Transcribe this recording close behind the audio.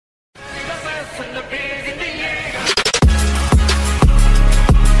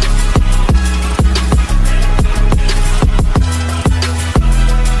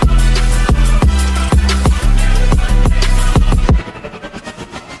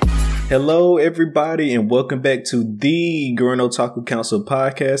Hello, everybody, and welcome back to the Gurren Otaku Council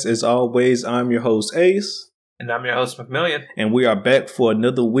podcast. As always, I'm your host, Ace. And I'm your host, McMillian. And we are back for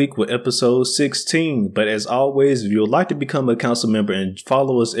another week with episode 16. But as always, if you would like to become a council member and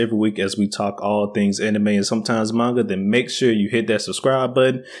follow us every week as we talk all things anime and sometimes manga, then make sure you hit that subscribe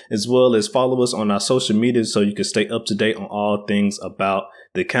button, as well as follow us on our social media so you can stay up to date on all things about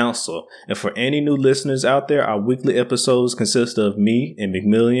the council. And for any new listeners out there, our weekly episodes consist of me and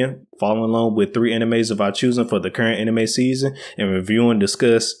McMillian following along with 3 animes of our choosing for the current anime season and review and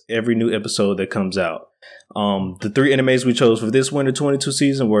discuss every new episode that comes out. The 3 animes we chose for this winter 22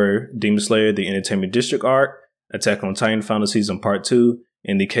 season were Demon Slayer, the Entertainment District arc, Attack on Titan Final Season Part 2,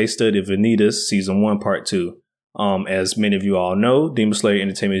 and the Case Study of Vanitas Season 1 Part 2. As many of you all know, Demon Slayer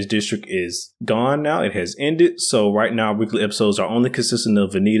Entertainment District is gone now. It has ended. So right now, our weekly episodes are only consisting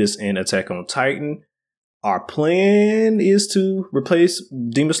of Vanitas and Attack on Titan. Our plan is to replace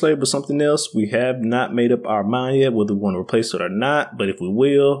Demon Slayer with something else. We have not made up our mind yet whether we want to replace it or not. But if we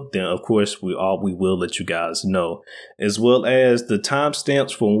will, then of course we will let you guys know. As well as the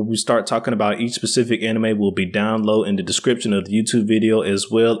timestamps for when we start talking about each specific anime will be down low in the description of the YouTube video, as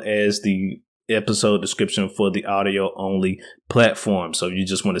well as the episode description for the audio only platform. So if you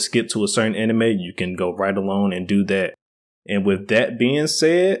just want to skip to a certain anime, you can go right along and do that. And with that being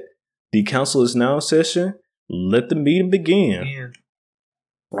said, the council is now in session. Let the meeting begin. Man.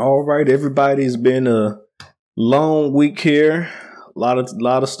 All right, everybody. It's been a long week here. A lot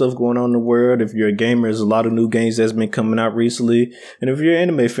of stuff going on in the world. If you're a gamer, there's a lot of new games that's been coming out recently. And if you're an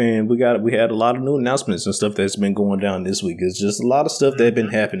anime fan, we had a lot of new announcements and stuff that's been going down this week. It's just a lot of stuff that's been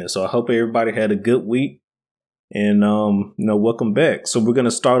happening. So I hope everybody had a good week. And, welcome back. So we're going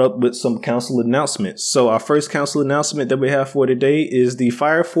to start up with some council announcements. So our first council announcement that we have for today is the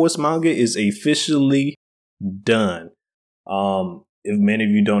Fire Force manga is officially done. If many of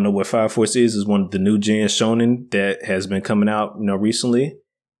you don't know what Fire Force is one of the new gen shonen that has been coming out, recently.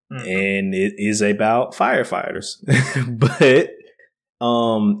 Mm-hmm. And it is about firefighters. But,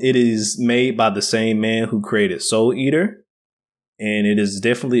 it is made by the same man who created Soul Eater. And it is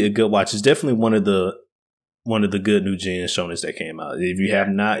definitely a good watch. It's definitely one of the good new gen shonens that came out. If you have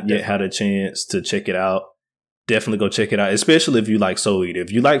not yet had a chance to check it out, definitely go check it out, especially if you like Soul Eater.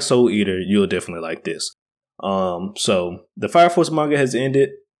 If you like Soul Eater, you'll definitely like this. So the Fire Force manga has ended.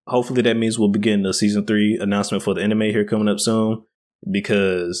 Hopefully that means we'll be getting the season 3 announcement for the anime here coming up soon,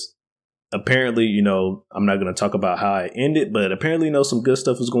 because apparently, I'm not going to talk about how it ended, but apparently, some good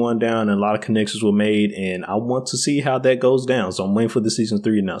stuff was going down and a lot of connections were made, and I want to see how that goes down. So I'm waiting for the season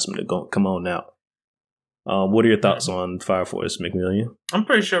 3 announcement to come on out. What are your thoughts on Fire Force, McMillian? I'm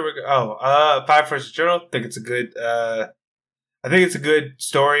pretty sure Fire Force in general. I think it's a good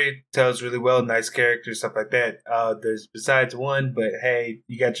story. Tells really well, nice characters, stuff like that. There's besides one, but hey,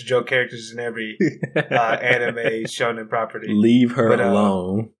 you got your joke characters in every anime shonen property. Leave her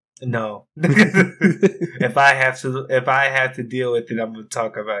alone. No, if I have to deal with it, I'm gonna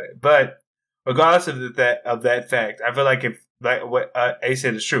talk about it. But regardless of that fact, I feel like what Ace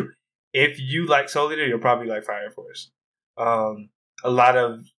said is true. If you like Soul Eater, you'll probably like Fire Force. A lot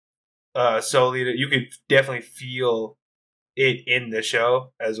of Soul Eater, you could definitely feel it in the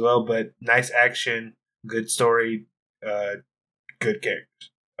show as well, but nice action, good story, good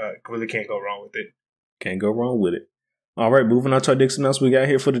characters. Really can't go wrong with it. Can't go wrong with it. All right, moving on to our next announcement we got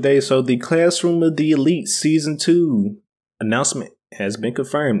here for today. So the Classroom of the Elite Season 2 announcement has been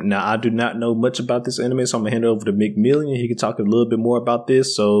confirmed. Now, I do not know much about this anime, so I'm going to hand it over to McMillian. He can talk a little bit more about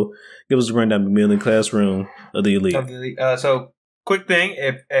this. So give us a rundown, McMillian, Classroom of the Elite. So, quick thing.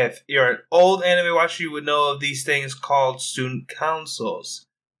 If you're an old anime watcher, you would know of these things called student councils.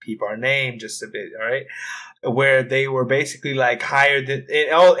 Peep our name just a bit, all right? Where they were basically like hired.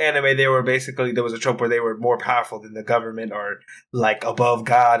 In old anime, there was a trope where they were more powerful than the government or like above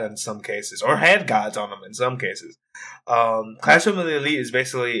God in some cases, or had gods on them in some cases. Classroom of the Elite is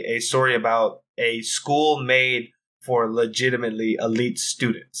basically a story about a school made for legitimately elite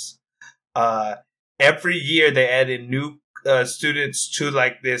students. Every year they add in new students to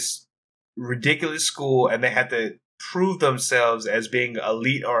like this ridiculous school, and they have to prove themselves as being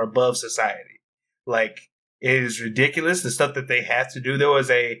elite or above society. Like, it is ridiculous, the stuff that they have to do. There was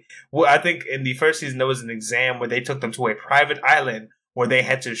I think in the first season, there was an exam where they took them to a private island where they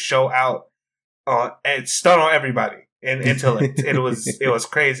had to show out and stun on everybody in intellect. It was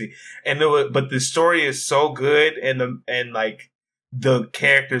crazy. But the story is so good, and the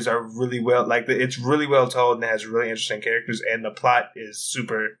characters are really well, it's really well told and it has really interesting characters, and the plot is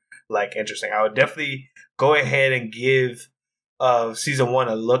super interesting. I would definitely go ahead and give season 1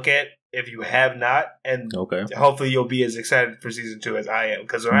 a look at if you have not, and Okay. hopefully you'll be as excited for season 2 as I am,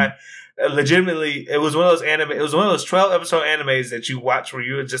 because I legitimately, it was one of those 12 episode animes that you watch where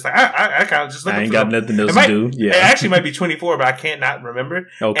you were just like, I kind of just looking I ain't for got them. nothing else to do. Yeah, it actually might be 24, but I can't not remember.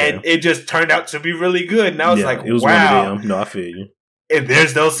 Okay. And it just turned out to be really good, and I was like, it was wow. one of them. No, I feel you. And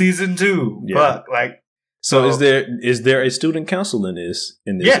there's no season 2. Yeah. Fuck, like. So is there a student council in this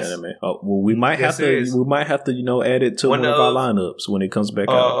Yes. anime? Oh, well, we might have to add it to one of our lineups when it comes back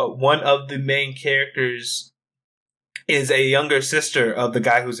out. One of the main characters is a younger sister of the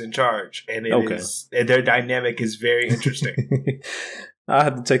guy who's in charge, and their dynamic is very interesting. I'll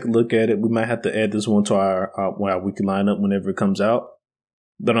have to take a look at it. We might have to add this one to our weekly lineup whenever it comes out.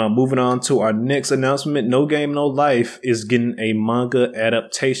 But moving on to our next announcement, No Game No Life is getting a manga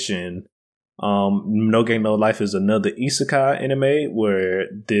adaptation. No Game No Life is another isekai anime where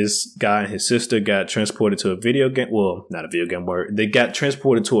this guy and his sister got transported to a video game. Well, not a video game, where they got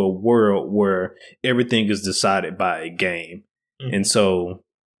transported to a world where everything is decided by a game. Mm-hmm. And so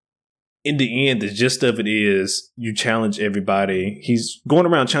in the end, the gist of it is you challenge everybody. He's going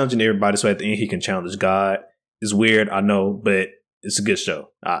around challenging everybody, so at the end he can challenge God. It's weird, I know, but it's a good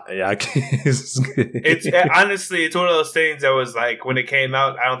show. It's good. It's honestly, it's one of those things that was like, when it came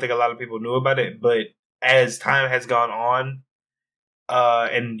out, I don't think a lot of people knew about it, but as time has gone on,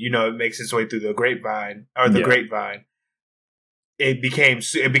 and it makes its way through the grapevine, it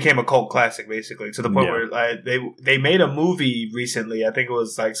became a cult classic, basically, to the point where they made a movie recently. I think it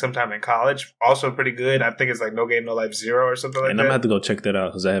was like sometime in college, also pretty good. I think it's like No Game No Life 0 or something like that. And I'm gonna have to go check that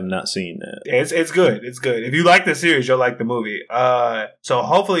out because I have not seen that. It's good. It's good. If you like the series, you'll like the movie. So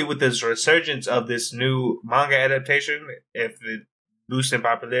hopefully with this resurgence of this new manga adaptation, if it boosts in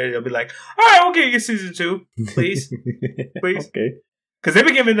popularity, they'll be like, all right, we'll get you season 2, please. Please. Okay. Because they've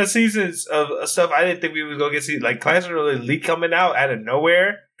been giving us seasons of stuff I didn't think we was going to get. Like Classroom Elite coming out of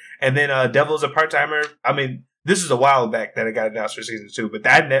nowhere. And then Devil's a Part-Timer. I mean, this is a while back that it got announced for season 2. But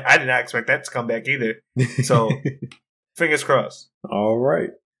I did not expect that to come back either. So, fingers crossed. All right.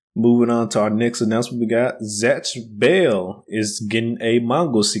 Moving on to our next announcement, we got Zatch Bell is getting a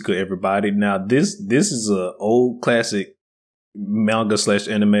manga sequel, everybody. Now, this is an old classic manga /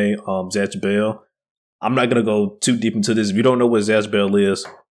 anime, Zatch Bell. I'm not going to go too deep into this. If you don't know what Zatch Bell is,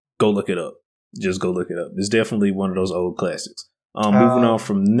 go look it up. Just go look it up. It's definitely one of those old classics. Moving on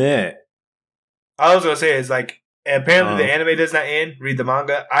from that. I was going to say, is like, apparently the anime does not end. Read the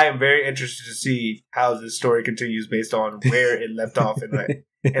manga. I am very interested to see how this story continues based on where it left off in the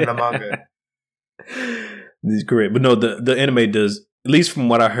manga. This is correct. But no, the anime does, at least from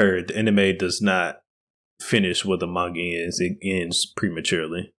what I heard, the anime does not finish where the manga ends. It ends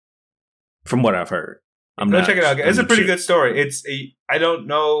prematurely. From what I've heard. Go check it out. It's a pretty good story. I don't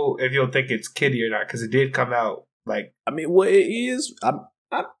know if you'll think it's kiddie or not, because it did come out like. I mean, well, it is.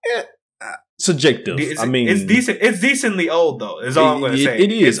 Subjective. It's decent. It's decently old though. Is all I'm going to say.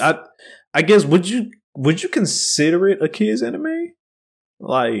 It is. I guess would you consider it a kids anime?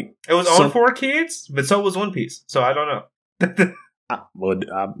 Like it was on for kids, but so was One Piece. So I don't know. Well,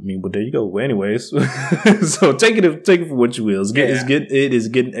 there you go. Well, anyways, so take it for what you will. It is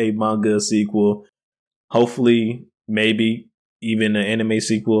getting a manga sequel. Hopefully, maybe even an anime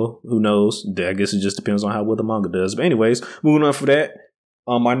sequel. Who knows? I guess it just depends on how well the manga does. But anyways, moving on for that.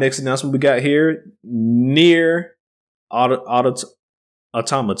 Our next announcement we got here: Nier Automata.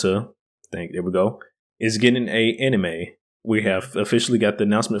 There we go. Is getting a anime. We have officially got the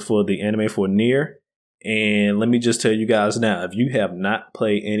announcement for the anime for Nier. And let me just tell you guys now, if you have not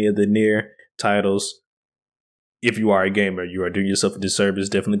played any of the Nier titles, if you are a gamer, you are doing yourself a disservice.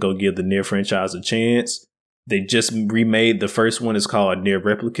 Definitely go give the Nier franchise a chance. They just remade the first one. It's called Nier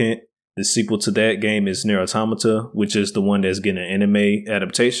Replicant. The sequel to that game is Nier Automata, which is the one that's getting an anime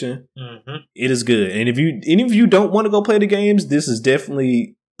adaptation. Mm-hmm. It is good. And if you don't want to go play the games, this is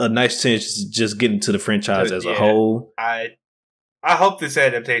definitely a nice chance to just get into the franchise as a whole. I hope this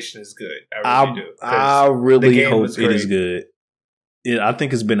adaptation is good. I really do. I really hope it is good. I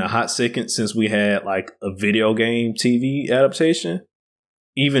think it's been a hot second since we had like a video game TV adaptation.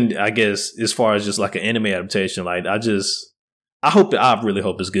 Even I guess as far as just like an anime adaptation, like I really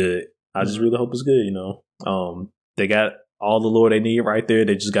hope it's good. I just really hope it's good. They got all the lore they need right there.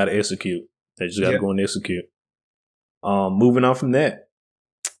 They just got to execute. They just got to go and execute. Moving on from that.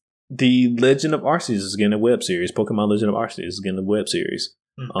 The Legend of Arceus is getting a web series. Pokemon Legend of Arceus is getting a web series.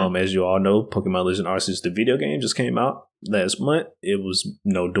 Mm-hmm. As you all know, Pokemon Legend of Arceus, the video game, just came out last month. It was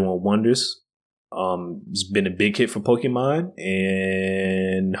doing wonders. It's been a big hit for Pokemon,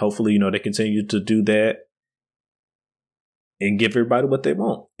 and hopefully they continue to do that and give everybody what they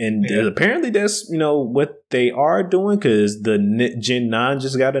want. And apparently that's, what they are doing, because the Gen 9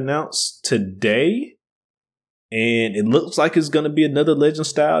 just got announced today. And it looks like it's going to be another Legend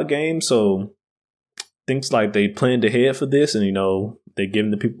style game. So things like they planned ahead for this, and they're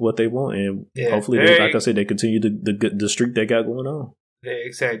giving the people what they want, and hopefully, like I said, they continue the streak they got going on. Very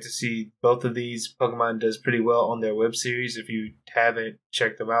excited to see both of these. Pokemon does pretty well on their web series. If you haven't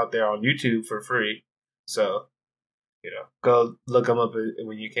checked them out, they're on YouTube for free. So, go look them up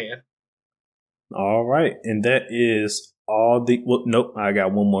when you can. All right, and that is all the. Well, nope, I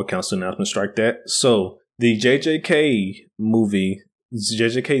got one more council announcement. Strike that. So the JJK movie,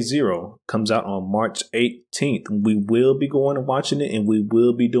 JJK Zero, comes out on March 18th. We will be going and watching it, and we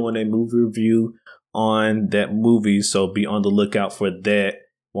will be doing a movie review on that movie, so be on the lookout for that.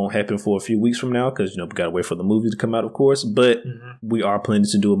 Won't happen for a few weeks from now, because we gotta wait for the movie to come out, of course, but we are planning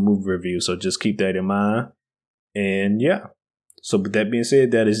to do a movie review, so just keep that in mind. And so with that being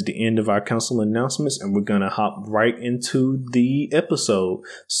said, that is the end of our council announcements, and we're gonna hop right into the episode.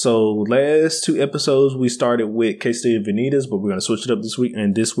 So last 2 episodes we started with K-State and Vanitas, but we're gonna switch it up this week,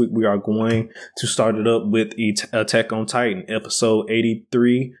 and this week we are going to start it up with Attack on Titan, episode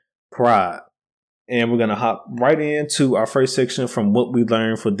 83, Pride. And we're going to hop right into our first section from what we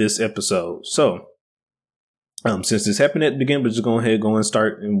learned for this episode. So, since this happened at the beginning, we're just go and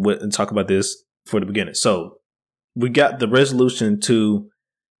start and talk about this for the beginning. So, we got the resolution to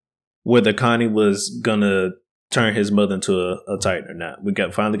whether Connie was going to turn his mother into a Titan or not. We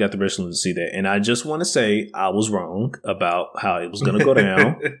finally got the resolution to see that. And I just want to say I was wrong about how it was going to go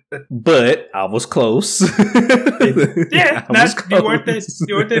down, but I was close. Yeah, you weren't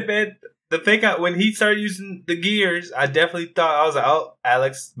that bad. The thing, when he started using the gears, I definitely thought, I was like, oh,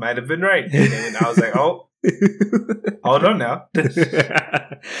 Alex might have been right. And I was like, oh, hold on now.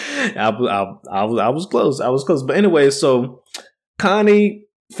 I was close. But anyway, so Connie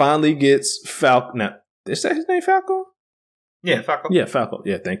finally gets Falco. Now, is that his name, Falco? Yeah, Falco. Yeah, Falco.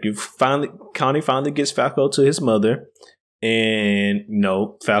 Yeah, thank you. Connie finally gets Falco to his mother. And,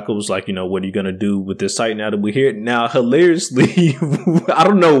 Falco was like, what are you going to do with this site now that we're here? Now, hilariously, I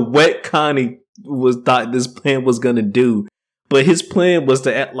don't know what Connie thought this plan was going to do, but his plan was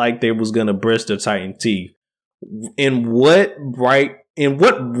to act like they was going to brush their Titan teeth. In what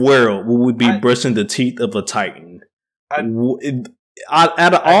world would we be brushing the teeth of a Titan? Out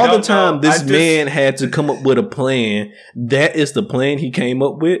of all the time this man had to come up with a plan, that is the plan he came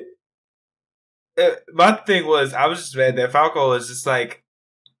up with? My thing was, I was just mad that Falco was just like,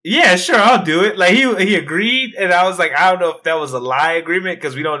 yeah, sure, I'll do it. Like, he agreed, and I was like, I don't know if that was a lie agreement,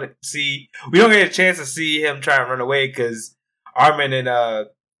 because we don't get a chance to see him try and run away, because Armin and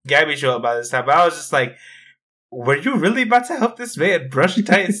Gabby show up by this time. But I was just like, were you really about to help this man brush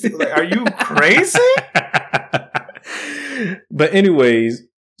Titan's teeth? Like, are you crazy? But anyways,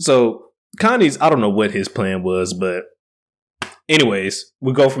 so Connie's, I don't know what his plan was, but anyways,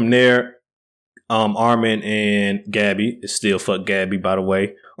 we go from there. Armin and Gabby, it's still fuck Gabby, by the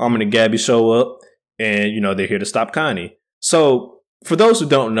way. Armin and Gabby show up, and they're here to stop Connie. So, for those who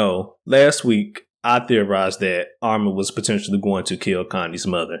don't know, last week I theorized that Armin was potentially going to kill Connie's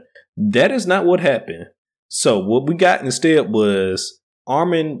mother. That is not what happened. So, what we got instead was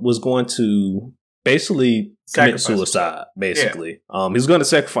Armin was going to basically commit suicide. Basically, he was going to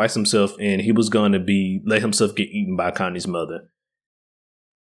sacrifice himself, and he was going to let himself get eaten by Connie's mother.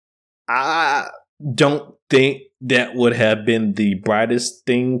 I don't think that would have been the brightest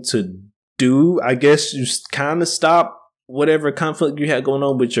thing to do. I guess you kind of stop whatever conflict you had going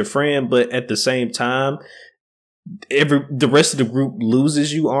on with your friend, but at the same time, the rest of the group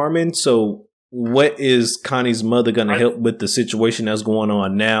loses you, Armin. So what is Connie's mother going to help with the situation that's going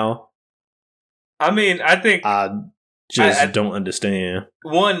on now? I mean, I think I just don't understand.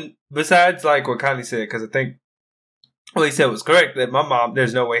 One, besides like what Connie said, because I think what he said was correct, that my mom,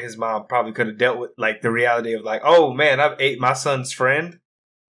 there's no way his mom probably could have dealt with like the reality of like, oh man, I've ate my son's friend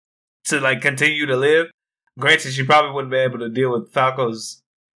to like continue to live. Granted, she probably wouldn't be able to deal with Falco's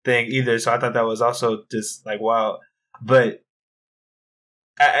thing either, so I thought that was also just like wow. But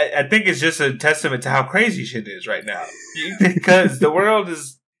I think it's just a testament to how crazy shit is right now, because the world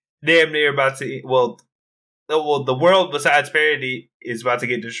is damn near about to the world besides parody is about to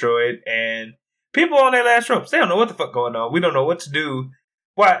get destroyed, and people on their last ropes. They don't know what the fuck going on. We don't know what to do.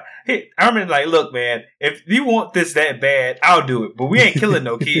 Why? Hey, Armin, like, look, man, if you want this that bad, I'll do it. But we ain't killing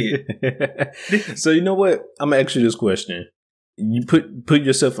no kid. So you know what? I'm gonna ask you this question. You put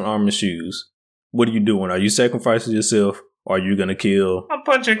yourself in Armin's shoes. What are you doing? Are you sacrificing yourself, or are you gonna kill? I'm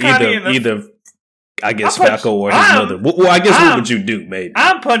punching Connie in the... I guess Falco or his mother. Well, I guess what would you do, maybe?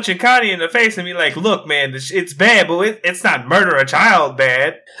 I'm punching Connie in the face and be like, "Look, man, it's bad, but it's not murder a child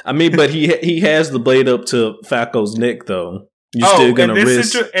bad." I mean, but he has the blade up to Falco's neck, though. You still gonna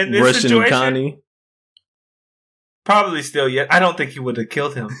risk rushing Connie? Probably still. Yeah, I don't think he would have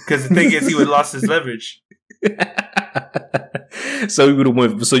killed him because the thing is, he would have lost his leverage. So he would have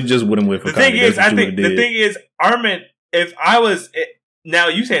went. So you just wouldn't went for Connie. The thing is, Armin. If I was now,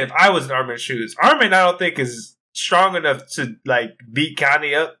 you say if I was in Armin's shoes, Armin, I don't think is strong enough to like beat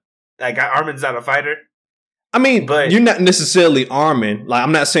Connie up. Like Armin's not a fighter. I mean, but you're not necessarily Armin. Like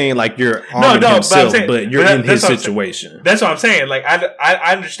I'm not saying like you're Armin himself, but you're in his situation. That's what I'm saying. Like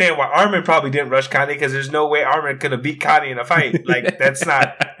I understand why Armin probably didn't rush Connie because there's no way Armin could have beat Connie in a fight. Like that's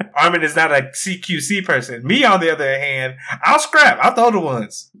not Armin is not a CQC person. Me on the other hand, I'll scrap. I'll throw the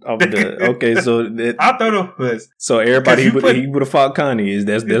ones. Okay, so I'll throw the ones. So everybody he would have fought Connie.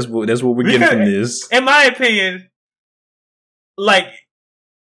 That's what we're getting from this. In my opinion, like.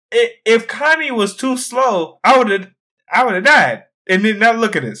 If Connie was too slow, I would have died. And then now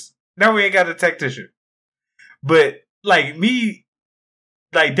look at this. Now we ain't got a tech tissue. But like me,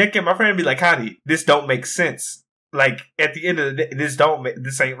 like Dick and my friend be like, Connie, this don't make sense. Like at the end of the day,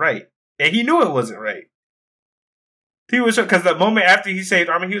 this ain't right. And he knew it wasn't right. He was because the moment after he saved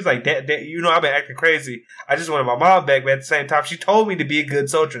Armin, he was like, Dad, you know I've been acting crazy. I just wanted my mom back, but at the same time, she told me to be a good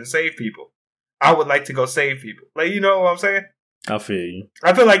soldier and save people. I would like to go save people. Like you know what I'm saying? I feel you.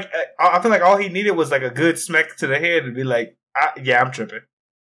 I feel like all he needed was like a good smack to the head and be like, "Yeah, I'm tripping,"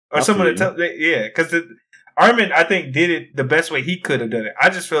 or someone to tell. Yeah, because Armin, I think, did it the best way he could have done it. I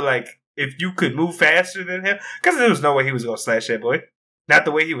just feel like if you could move faster than him, because there was no way he was gonna slash that boy. Not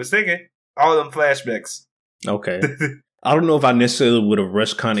the way he was thinking. All them flashbacks. Okay. I don't know if I necessarily would have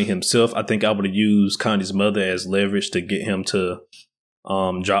rushed Connie himself. I think I would have used Connie's mother as leverage to get him to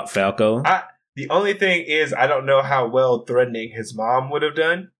drop Falco. The only thing is, I don't know how well threatening his mom would have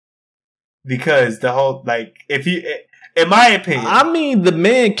done. Because the whole, like, if he, in my opinion. I mean, the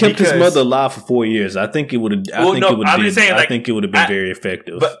man kept his mother alive for 4 years. I think it would have, I think it would have been very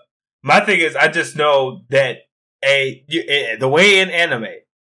effective. But my thing is, I just know that the way in anime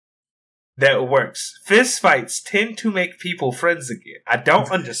that works, fist fights tend to make people friends again. I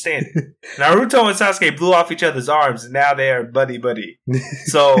don't understand it. Naruto and Sasuke blew off each other's arms, and now they're buddy.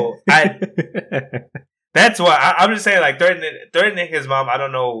 So that's why I'm just saying, like threatening his mom. I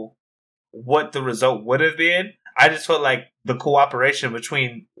don't know what the result would have been. I just felt like the cooperation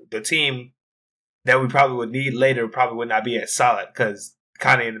between the team that we probably would need later probably would not be as solid because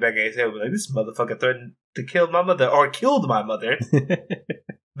Connie in the back of his head would be like, "This motherfucker threatened to kill my mother or killed my mother."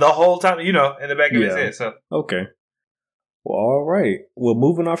 The whole time, you know, in the back of his head. So okay. Well, all right. Well,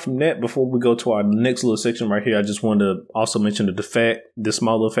 moving on from that, before we go to our next little section right here, I just wanted to also mention the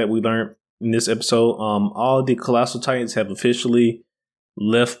small little fact we learned in this episode. All the Colossal Titans have officially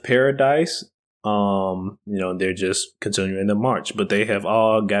left Paradise. You know, they're just continuing the march, but they have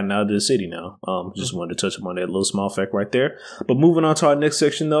all gotten out of the city now. Just wanted to touch upon that little small fact right there. But moving on to our next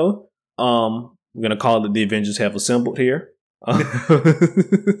section, though, we're gonna call it the Avengers have assembled here.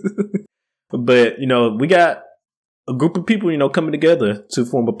 But you know, we got a group of people, you know, coming together to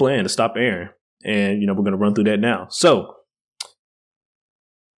form a plan to stop Eren, and you know, we're gonna run through that now. So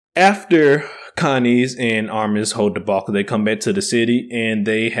after Connie's and Armin's whole debacle, they come back to the city and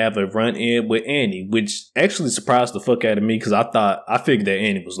they have a run in with Annie, which actually surprised the fuck out of me because I figured that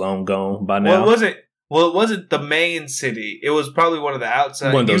Annie was long gone by now. Well, it wasn't the main city. It was probably one of the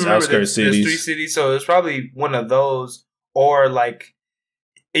outside. One of those outskirt cities. There's 3 cities, so it was probably one of those. Or like,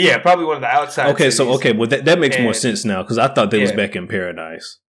 yeah, probably one of the outside. Okay, cities. So well that makes more sense now because I thought they was back in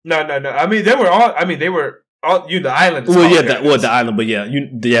Paradise. No. I mean, they were all. The island. Well, yeah, the island, but yeah, I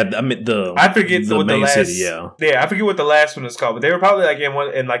mean I forget the what main the last city. Yeah, I forget what the last one is called, but they were probably like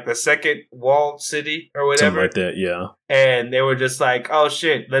in like the second walled city or whatever, something like that. Yeah, and they were just like, oh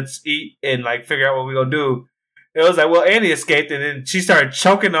shit, let's eat and like figure out what we're gonna do. It was like, well, Annie escaped, and then she started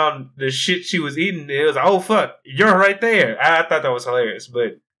choking on the shit she was eating. It was like, oh, fuck, you're right there. I thought that was hilarious,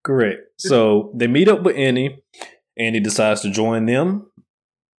 but... Correct. So they meet up with Annie. Annie decides to join them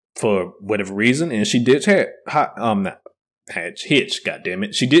for whatever reason, and she ditched Hitch,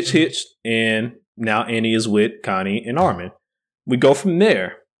 goddammit. She ditched Hitch, and now Annie is with Connie and Armin. We go from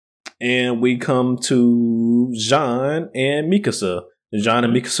there, and we come to Jean and Mikasa. Jean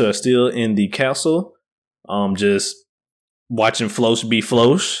and Mikasa are still in the castle. Just watching Floch be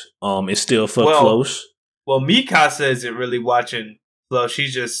Floch. It's still Floch. Well, Mikasa isn't really watching Floch.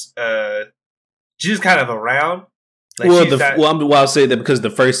 She's just kind of around. Like I'll say that because the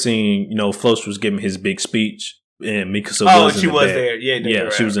first scene, you know, Floch was giving his big speech and Mikasa was she was there. Yeah,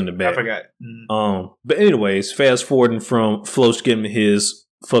 she was in the back. I forgot. But anyways, fast forwarding from Floch giving his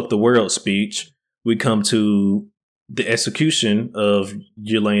 "fuck the world" speech, we come to the execution of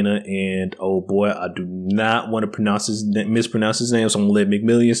Yelena and old boy. I do not want to mispronounce his name, so I'm gonna let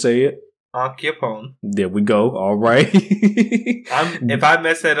McMillian say it. Capone. There we go. All right. If I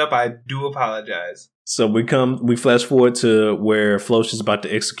mess that up, I do apologize. So we flash forward to where Floch is about to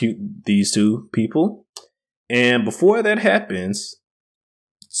execute these two people. And before that happens,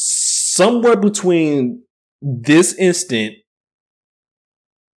 somewhere between this instant,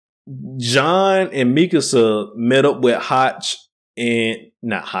 John and Mikasa met up with Hange and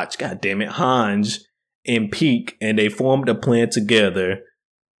Pieck, and they formed a plan together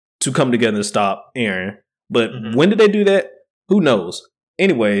to come together and stop Eren. But when did they do that? Who knows?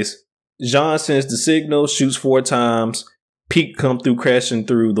 Anyways, Jean sends the signal, shoots 4 times. Pieck come through, crashing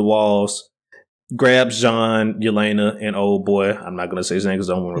through the walls, grabs Jean, Yelena, and old boy. I'm not going to say his name because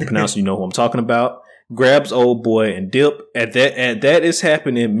I don't want to pronounce it. You know who I'm talking about. Grabs old boy and dip. At that is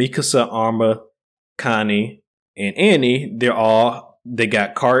happening, Mikasa, Arma, Connie, and Annie, they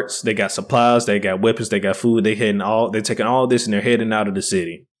got carts, they got supplies, they got weapons, they got food. They're taking all this and they're heading out of the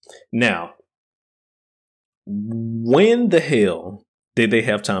city. Now, when the hell did they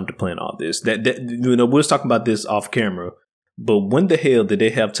have time to plan all this? That we was talking about this off camera, but when the hell did they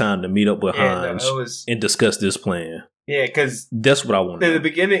have time to meet up with Hange and discuss this plan? Yeah, because that's what I want. In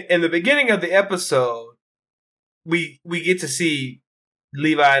the beginning of the episode, we get to see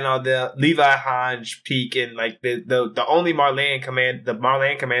Levi and all the Levi, Hange, Pieck, and like the only Marlene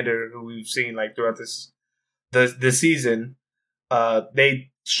commander who we've seen like throughout the season. They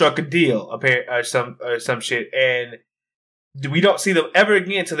struck a deal, or some shit, and we don't see them ever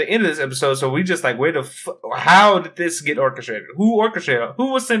again to the end of this episode. So we just like, how did this get orchestrated? Who orchestrated?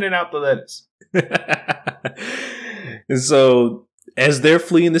 Who was sending out the letters? And so, as they're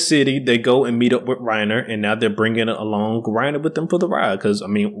fleeing the city, they go and meet up with Reiner, and now they're bringing along Reiner with them for the ride. Because, I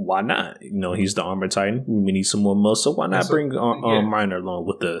mean, why not? He's the armor titan. We need some more muscle. Why not bring Reiner along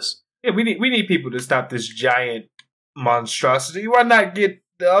with us? Yeah, we need people to stop this giant monstrosity. Why not get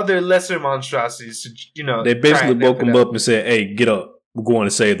the other lesser monstrosities to, They basically woke him up and said, hey, get up. We're going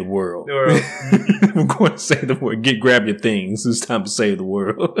to save the world. We're going to save the world. Grab your things. It's time to save the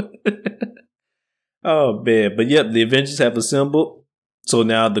world. Oh, man. But yep, the Avengers have assembled. So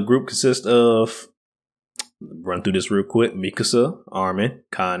now the group consists of, run through this real quick, Mikasa, Armin,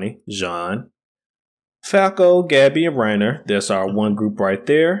 Connie, Jean, Falco, Gabby, and Reiner. That's our one group right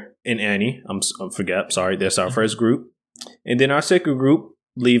there. And Annie. Sorry. That's our first group. And then our second group,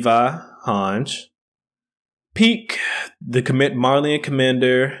 Levi, Hange, Pieck, the Marlene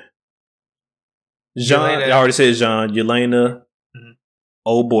commander, Jean. I already said Jean, Yelena,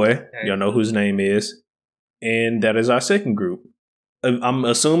 old boy. Y'all know whose name is. And that is our second group. I'm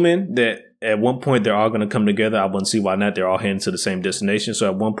assuming that at one point they're all going to come together. I wouldn't see why not. They're all heading to the same destination. So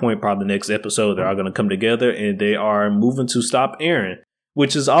at one point, probably the next episode, they're all going to come together and they are moving to stop Eren,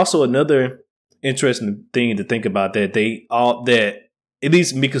 which is also another interesting thing to think about, that at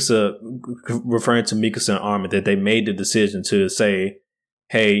least Mikasa, referring to Mikasa and Armin, that they made the decision to say,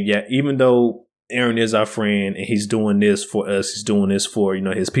 hey, yeah, even though Eren is our friend and he's doing this for us, he's doing this for,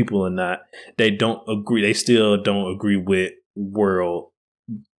 his people and not, they don't agree. They still don't agree with world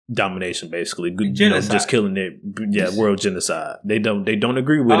domination, basically. Just killing it. Yeah, world genocide. They don't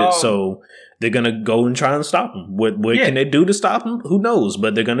agree with it. So they're going to go and try and stop him. What can they do to stop him? Who knows?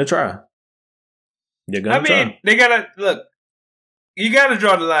 But they're going to try. They gotta look. You gotta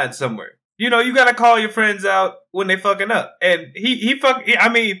draw the line somewhere. You gotta call your friends out when they fucking up. And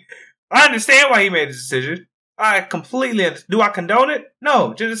I understand why he made this decision. I completely understand. Do I condone it?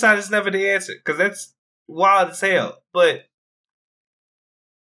 No, genocide is never the answer because that's wild as hell. But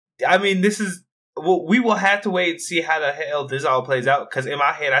this is. Well, we will have to wait and see how the hell this all plays out. Because in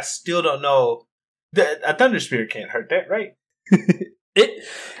my head, I still don't know. A thunder spear can't hurt that, right?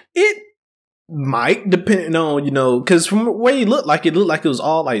 It might, depend on, because from the way it looked like it was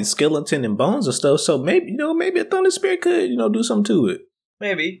all like skeleton and bones and stuff. So maybe a thunder spear could, do something to it.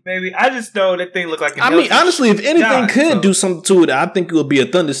 Maybe. I just know that thing looked like. Honestly, if anything could do something to it, I think it would be a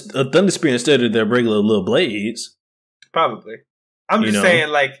thunder spear instead of their regular little blades. Probably. I'm just saying,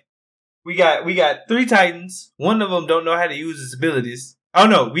 like, we got 3 Titans. One of them don't know how to use his abilities. Oh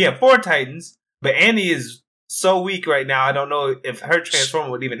no, we have 4 Titans, but Annie is so weak right now. I don't know if her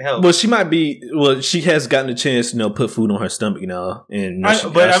transformer would even help. Well, she might be. Well, she has gotten a chance to put food on her stomach now, and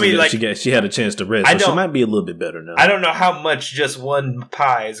she had a chance to rest. So she might be a little bit better now. I don't know how much just one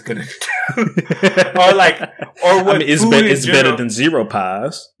pie is gonna do, or what. It's better than 0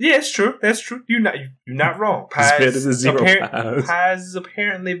 pies. Yeah, it's true. That's true. You're not wrong. Pies, it's better than 0 pies. Pies is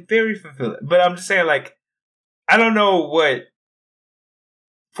apparently very fulfilling, but I'm just saying, like, I don't know what.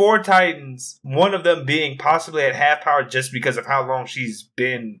 4 Titans, one of them being possibly at half power just because of how long she's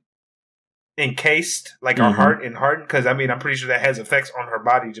been encased, like her heart and hardened. Because I'm pretty sure that has effects on her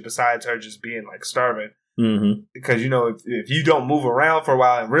body besides her just being like starving. Mm-hmm. Because if you don't move around for a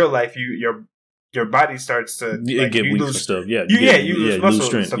while in real life, your body starts to get weak and stuff. Yeah, you lose muscle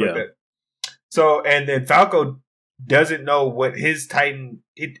strength, and stuff like that. So and then Falco doesn't know what his Titan,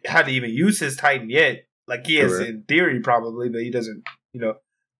 how to even use his Titan yet. Like he has in theory probably, but he doesn't.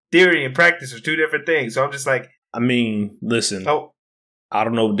 Theory and practice are 2 different things. So I'm just like... listen. I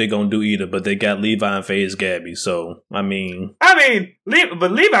don't know what they're going to do either, but they got Levi and FaZe Gabby, so, but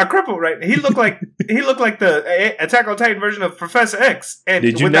Levi crippled, right? He looked like the Attack on Titan version of Professor X. And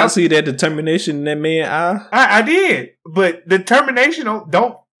did you not see that determination in that man's eye? I did, but determination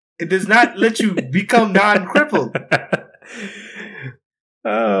it does not let you become non-crippled.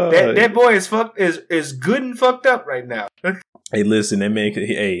 That boy is good and fucked up right now. Hey, listen, that man.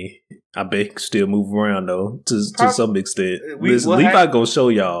 I bet he can still move around though to some extent. Levi gonna show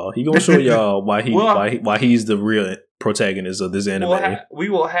y'all. He gonna show y'all why he's the real protagonist of this anime. We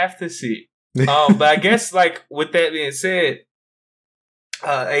will have to see. But I guess with that being said,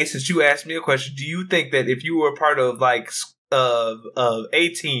 Ace, since you asked me a question, do you think that if you were part of a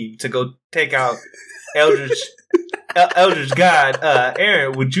team to go take out Eldritch God,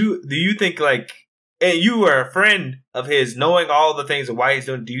 Eren, do you think and you were a friend of his, knowing all the things and why he's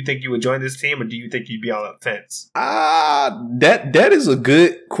doing, do you think you would join this team or do you think you'd be on the fence? That is a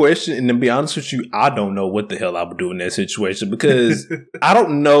good question. And to be honest with you, I don't know what the hell I would do in that situation because I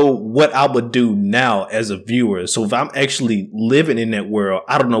don't know what I would do now as a viewer. So if I'm actually living in that world,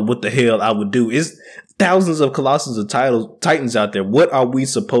 I don't know what the hell I would do. It's thousands of Colossus of Titans out there. What are we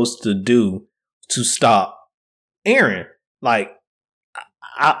supposed to do to stop Eren?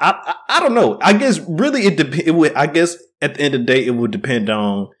 I don't know. I guess really it would. I guess at the end of the day, it would depend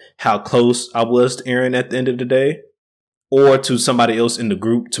on how close I was to Eren at the end of the day, or to somebody else in the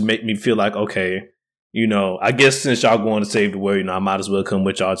group to make me feel like, okay, I guess since y'all going to save the world, I might as well come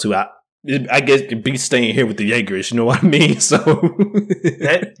with y'all too. I guess be staying here with the Jaegerists, you know what I mean? So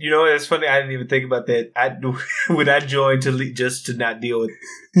that it's funny. I didn't even think about that. Would I join just to not deal with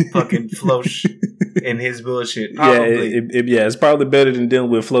fucking Floch and his bullshit? Probably. Yeah, it's probably better than dealing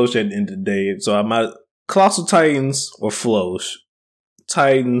with Floch at the end of the day. So I might Colossal Titans or Floch.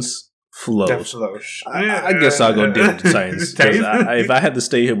 Titans, Floch. I guess I'll go deal with the Titans. If I had to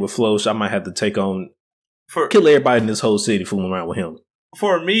stay here with Floch, I might have to take on kill everybody in this whole city fooling around with him.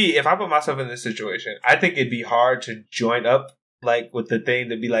 For me, if I put myself in this situation, I think it'd be hard to join up with the thing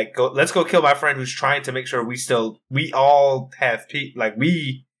to be like, let's go kill my friend who's trying to make sure we all have peace.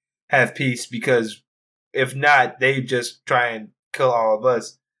 We have peace, because if not, they just try and kill all of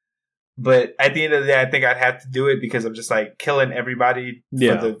us. But at the end of the day, I think I'd have to do it because I'm just killing everybody for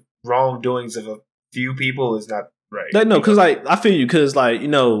the wrongdoings of a few people is not right. No, because I feel you, because you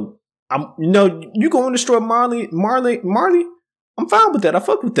go and destroy Marley. I'm fine with that. I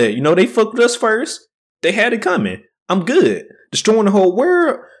fuck with that. They fucked with us first. They had it coming. I'm good. Destroying the whole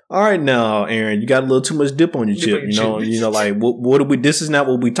world. All right, now, Eren, you got a little too much dip on your chip. What do we? This is not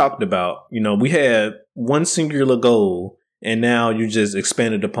what we talked about. We had one singular goal, and now you just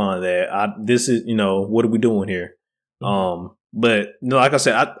expanded upon that. This is, what are we doing here? But like I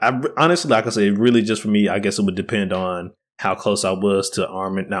said, I honestly, like I said, really just for me, I guess it would depend on how close I was to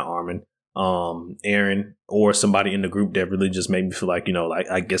Eren, or somebody in the group that really just made me feel like,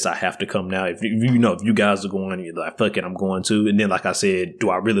 I guess I have to come now. If you guys are going, you're like, fuck it, I'm going to. And then, like I said, do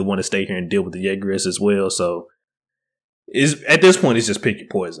I really want to stay here and deal with the Jaegerists as well? So at this point, it's just pick your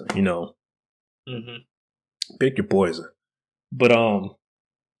poison, Pick your poison. But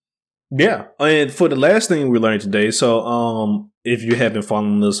yeah. And for the last thing we learned today, so if you haven't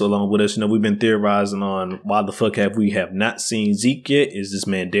followed us along with us, we've been theorizing on why the fuck have we not seen Zeke yet? Is this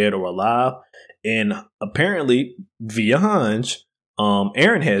man dead or alive? And apparently, via Hange,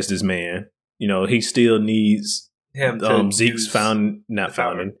 Eren has this man. He still needs him Zeke's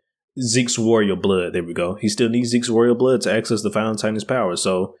Zeke's warrior blood. There we go. He still needs Zeke's warrior blood to access the Fountain Titan's power.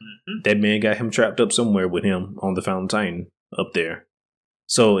 So that man got him trapped up somewhere with him on the Fountain Titan up there.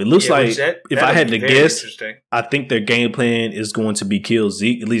 So it looks like if I had to guess, I think their game plan is going to be kill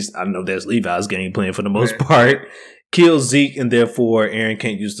Zeke. At least I know that's Levi's game plan for the most part. Kill Zeke, and therefore Eren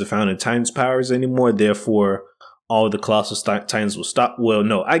can't use the Founding Titans powers anymore. Therefore, all the Colossal Titans will stop. Well,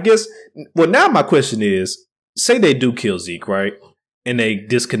 no, I guess. Well, now my question is: say they do kill Zeke, right? And they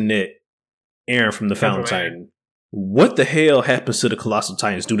disconnect Eren from the Founding Titan. What the hell happens to the Colossal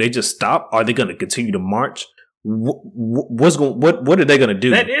Titans? Do they just stop? Are they going to continue to march? What are they going to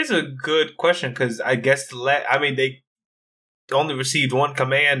do? That is a good question because I guess they only received one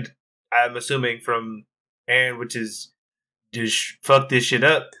command. I'm assuming from Eren, which is just fuck this shit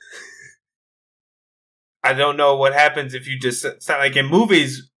up. I don't know what happens if you just like in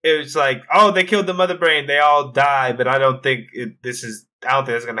movies. It's like, oh, they killed the Mother Brain, they all die, but I don't think that's how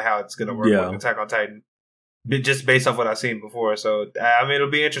it's gonna work with Attack on Titan. Just based off what I've seen before, so it'll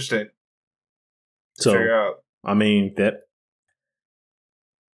be interesting to figure out. I mean that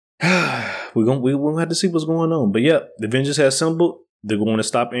we'll have to see what's going on. But yeah, the Avengers have assembled. They're going to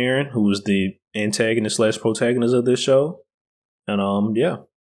stop Eren, who is the antagonist / protagonist of this show. And I'm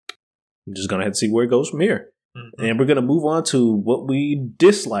just gonna have to see where it goes from here. Mm-hmm. And we're gonna move on to what we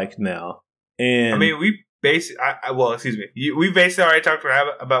dislike now. And we basically already talked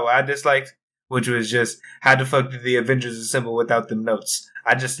about what I disliked, which was just how the fuck did the Avengers assemble without them notes?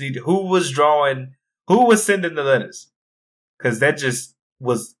 I just need who was sending the letters, because that just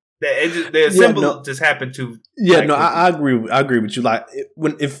was the symbol just happened to. I agree with you. Like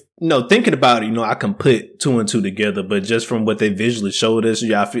thinking about it, I can put 2 and 2 together, but just from what they visually showed us,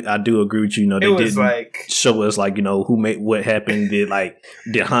 I do agree with you. They didn't show us who made what happened. Did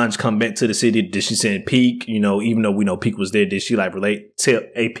Hange come back to the city? Did she send Pieck? Even though we know Pieck was there, did she tell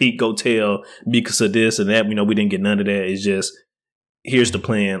Pieck go tell because of this and that? We didn't get none of that. It's just here's the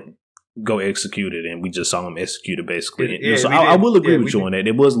plan. Go execute it, and we just saw him execute it basically. I will agree with you on that.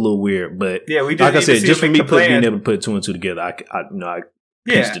 It was a little weird, but we did, like I said, just for me being able to put 2 and 2 together, I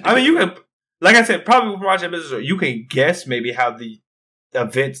you can, like I said, probably from watching business, you can guess maybe how the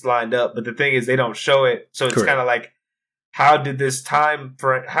events lined up, but the thing is, they don't show it, so it's kind of like, how did this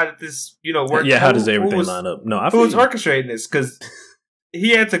work? Yeah, how does everything line up? No, who was orchestrating this? Because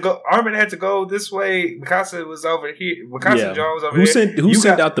he had to go. Armin had to go this way. Mikasa was over here. Mikasa John was over here. Who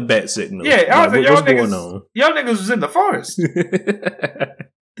sent out the bat signal? Yeah, I was what's going on? Y'all niggas was in the forest.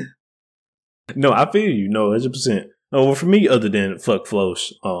 No, I feel you. No, 100%. Oh, well, for me, other than fuck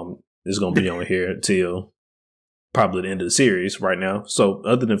Flosh, it's gonna be on here till probably the end of the series right now. So,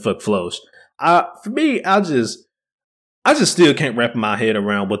 other than fuck Flosh, for me, I just still can't wrap my head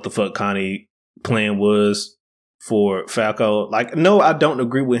around what the fuck Connie plan was for Falco. No, I don't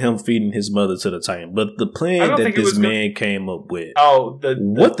agree with him feeding his mother to the Titan, but the plan that this man came up with. Oh,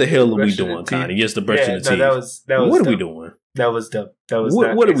 what the hell are we doing, Connie? Yes, the brushing the teeth. That was what are we doing? That was dumb.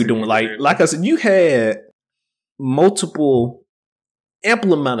 What are we doing? Like I said, you had ample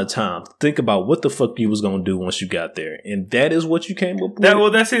amount of time to think about what the fuck you was gonna do once you got there, and that is what you came up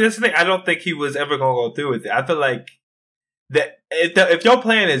with. That's the thing. I don't think he was ever gonna go through with it. I feel like that if your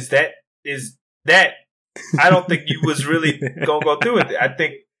plan is that. I don't think you was really gonna go through with it. I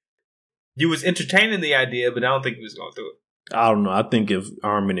think you was entertaining the idea, but I don't think you was going through it. I don't know. I think if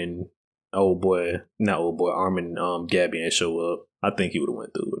Armin and Armin and Gabby ain't show up, I think he would have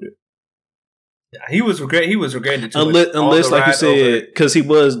went through with it. Yeah, he was regretting it. Unless like you said, because he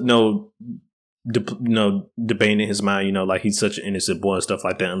was debating in his mind, he's such an innocent boy and stuff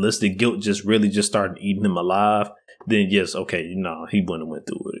like that. Unless the guilt just started eating him alive, then yes, okay, he wouldn't have went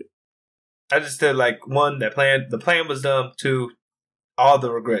through with it. I just said, one, the plan was dumb. 2, all the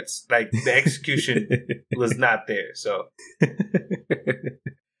regrets. The execution was not there. So,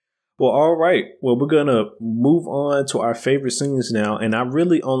 well, all right. Well, we're gonna move on to our favorite scenes now, and I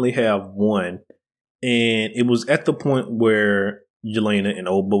really only have one, and it was at the point where Yelena and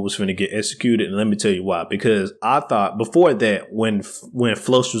Oba was finna get executed, and let me tell you why. Because I thought before that, when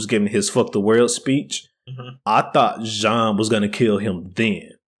Flosh was giving his "fuck the world" speech, I thought Jean was gonna kill him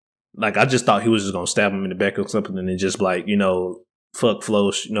then. I just thought he was just gonna stab him in the back or something, and then just fuck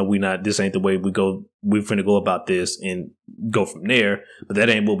Flosh. This ain't the way we go. We're finna go about this and go from there. But that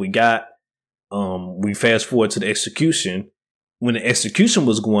ain't what we got. We fast forward to the execution. When the execution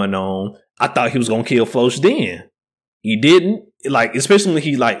was going on, I thought he was gonna kill Flosh then. He didn't. Especially when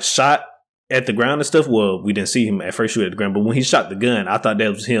he shot at the ground and stuff. Well, we didn't see him at first shoot at the ground, but when he shot the gun, I thought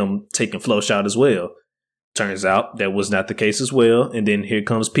that was him taking Flosh out as well. Turns out that was not the case as well. And then here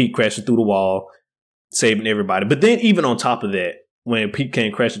comes Pieck crashing through the wall, saving everybody. But then even on top of that, when Pieck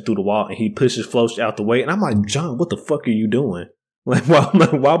came crashing through the wall and he pushes Flosh out the way, and I'm like, John, what the fuck are you doing?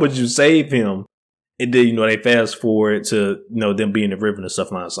 Why would you save him And then, they fast forward to, them being in the river and stuff.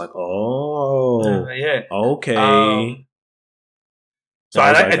 And I was like, oh, yeah. Okay. So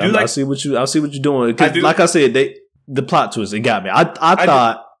I see what you're doing. Like I said, the plot twist, it got me. I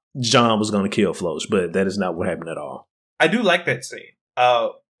thought John was going to kill Floch, but that is not what happened at all. I do like that scene.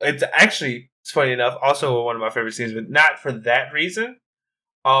 It's funny enough, also one of my favorite scenes, but not for that reason.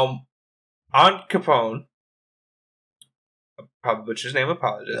 On Capone, I'll probably butcher his name,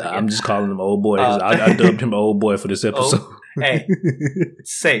 apologize. I'm just calling him old boy. I dubbed him old boy for this episode. Hey,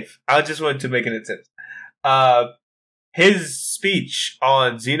 it's safe. I just wanted to make an attempt. His speech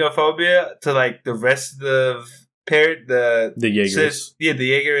on xenophobia to like the rest of the Jaegerists. The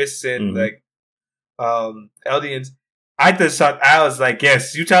Jaegerists and Eldians. I just thought, I was like,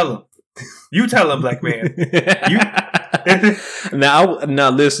 yes, you tell him. You tell him, black man. Now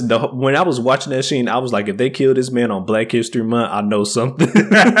listen, when I was watching that scene, I was like, if they kill this man on Black History Month, I know something.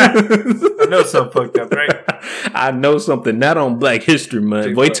 I know something fucked up, right? I know something. Not on Black History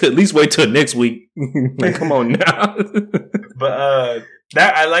Month. At least wait till next week. Like, come on now. But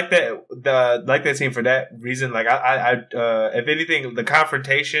that I like that scene for that reason. Like I if anything, the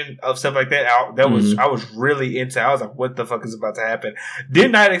confrontation of stuff like that, I was really into. I was like, what the fuck is about to happen?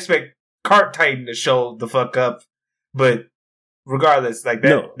 Did not expect Cart Titan to show the fuck up, but regardless, like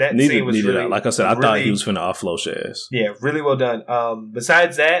that scene was really, like I said, I thought he was finna off Floch ass. Yeah, really well done.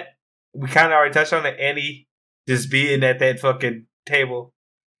 Besides that, we kind of already touched on it. Annie just being at that fucking table,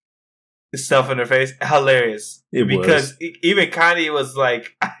 stuff in her face, hilarious. Because even Kanye was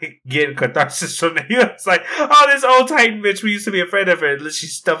like getting catharsis from it. He was like, "Oh, this old Titan bitch, we used to be afraid of her.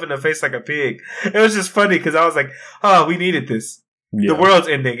 She's stuffing her face like a pig." It was just funny because I was like, "Oh, we needed this." Yeah. The world's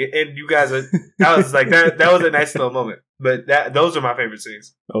ending, and you guys are. I was like, that was a nice little moment. But those are my favorite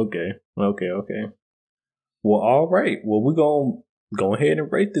scenes. Okay. Well, all right. Well, we're gonna go ahead and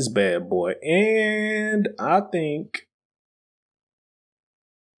rate this bad boy, and I think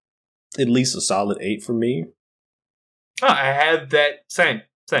at least a solid 8 for me. Oh, I have that same.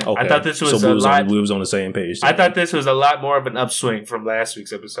 Okay. I thought this was we was on the same page. I thought this was a lot more of an upswing from last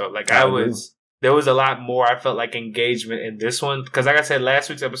week's episode. Like there was a lot more, I felt like, engagement in this one. Because like I said,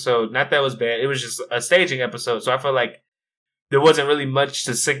 last week's episode, not that it was bad, it was just a staging episode. So I felt like there wasn't really much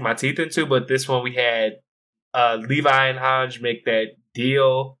to sink my teeth into. But this one, we had Levi and Hange make that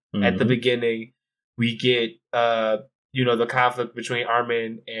deal at the beginning. We get, the conflict between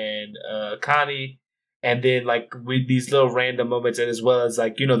Armin and Connie. And then, like, with these little random moments, and as well as,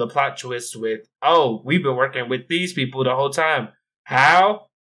 like, the plot twist with, oh, we've been working with these people the whole time. How?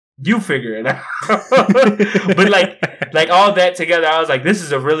 You figure it out. But like all that together, I was like, this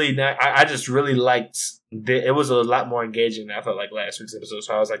is a really nice, I just really liked it. Was a lot more engaging than I felt like last week's episode.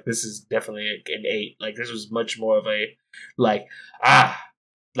 So I was like, this is definitely an 8. Like, this was much more of a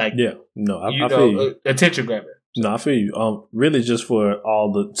attention grabber. No, I feel you. Really just for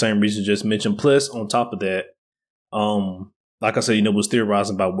all the same reasons just mentioned. Plus, on top of that, like I said, was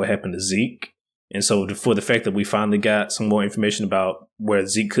theorizing about what happened to Zeke. And so for the fact that we finally got some more information about where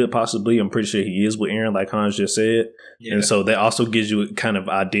Zeke could possibly, I'm pretty sure he is with Eren, like Hans just said. Yeah. And so that also gives you a kind of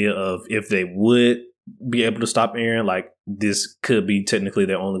idea of if they would be able to stop Eren, like this could be technically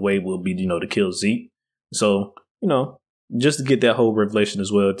their only way will be, to kill Zeke. So, just to get that whole revelation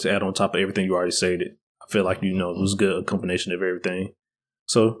as well to add on top of everything you already said, I feel like, it was good, a combination of everything.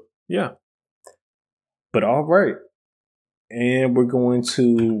 So, yeah. But all right. And we're going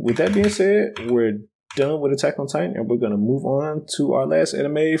to, with that being said, we're done with Attack on Titan, and we're going to move on to our last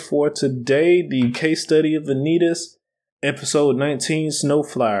anime for today, the case study of Vanitas, episode 19,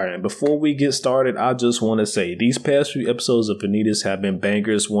 Snowflyer. And before we get started, I just want to say, these past few episodes of Vanitas have been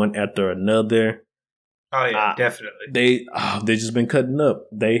bangers, one after another. Oh, yeah, definitely. They've just been cutting up.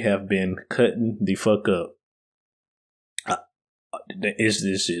 They have been cutting the fuck up. This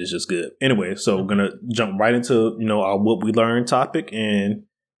shit is just good. Anyway, so we're gonna jump right into our what we learned topic, and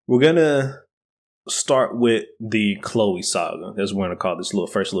we're gonna start with the Chloe saga. That's what we're gonna call this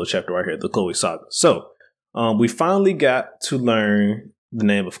first little chapter right here, the Chloe saga. So, we finally got to learn the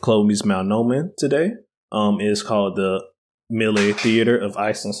name of Chloe's Malnomen today. It's called the Melee Theater of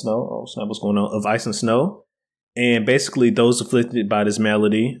Ice and Snow. Oh snap! What's going on? Of Ice and Snow. And basically, those afflicted by this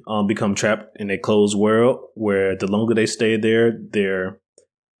malady become trapped in a closed world where the longer they stay there, their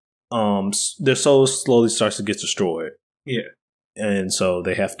soul slowly starts to get destroyed. Yeah, and so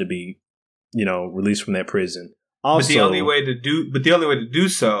they have to be, released from that prison. Also, but the only way to do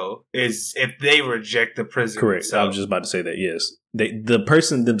so is if they reject the prison. Correct. Itself. I was just about to say that. Yes, the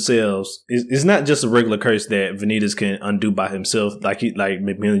person themselves is not just a regular curse that Vanitas can undo by himself. Like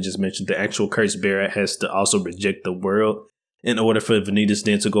McMillan just mentioned, the actual curse bearer has to also reject the world in order for Vanitas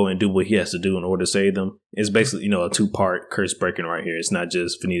then to go and do what he has to do in order to save them. It's basically, a 2-part curse breaking right here. It's not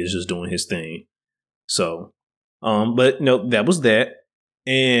just Vanitas just doing his thing. So, but that was that.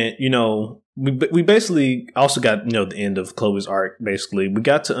 And, we basically also got, the end of Chloe's arc, basically. We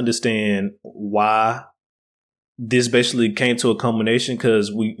got to understand why this basically came to a culmination,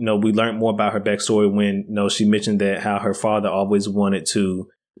 because we learned more about her backstory when, she mentioned that how her father always wanted to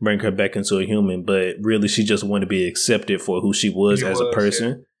bring her back into a human, but really she just wanted to be accepted for who she was as a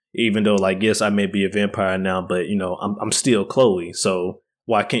person. Yeah. Even though, yes, I may be a vampire now, but I'm still Chloe. So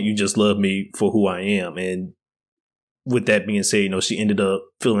why can't you just love me for who I am? And with that being said, she ended up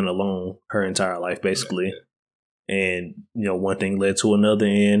feeling alone her entire life, basically. Yeah. And one thing led to another,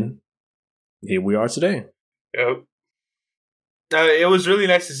 and here we are today. Yep. It was really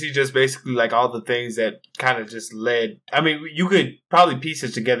nice to see just basically all the things that kind of just led. I mean, you could probably piece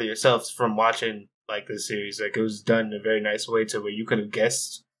it together yourself from watching this series. It was done in a very nice way to where you could have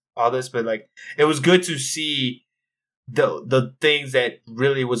guessed all this, but it was good to see the things that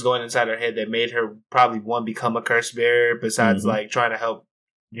really was going inside her head that made her probably one become a curse bearer. Besides trying to help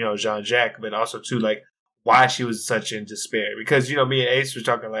Jean-Jacques, but also too why she was such in despair. Because me and Ace were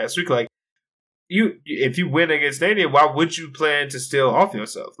talking last week if you win against Nadia, why would you plan to still off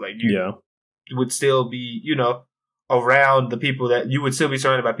yourself? You would still be, around the people that you would still be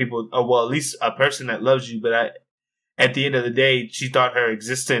surrounded by people, or well, at least a person that loves you. But at the end of the day, she thought her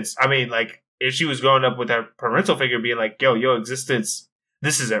existence, if she was growing up with her parental figure being yo, your existence,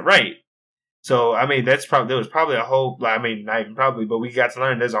 this isn't right. So, there was probably a whole, not even probably, but we got to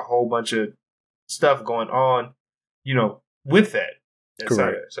learn there's a whole bunch of stuff going on, with that.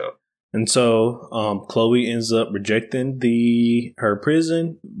 Correct. And so, Chloe ends up rejecting her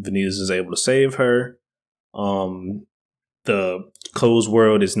prison. Vanitas is able to save her. The closed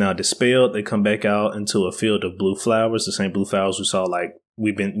world is now dispelled. They come back out into a field of blue flowers, the same blue flowers we saw,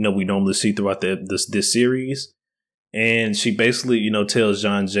 we normally see throughout this series. And she basically, tells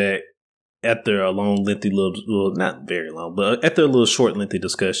Jean-Jacques after a long, lengthy little, not very long, but after a little short, lengthy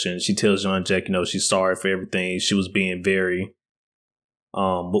discussion, she tells Jean-Jacques, she's sorry for everything. She was being very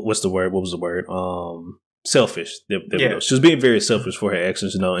what's the word? What was the word? Selfish. There we go. She was being very selfish for her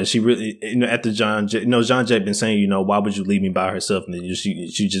actions, and she really, after Jean-Jacques been saying, why would you leave me by herself? And then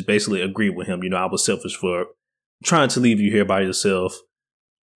she just basically agreed with him. I was selfish for trying to leave you here by yourself.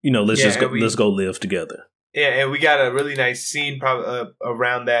 Let's go live together. Yeah, and we got a really nice scene probably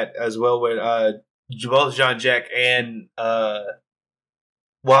around that as well, where both Jean-Jacques and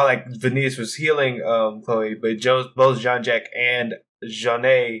Vanitas was healing Chloe, but both Jean-Jacques and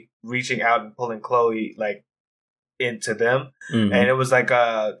Janae reaching out and pulling Chloe into them, and it was it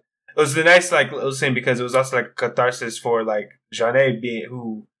was the nice little scene because it was also catharsis for Janae being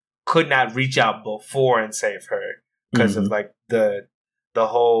who could not reach out before and save her because of the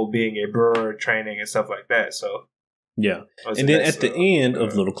whole being a brewer training and stuff like that. So yeah, and then at the end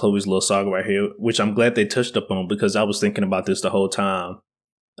of little Chloe's little saga right here, which I'm glad they touched upon because I was thinking about this the whole time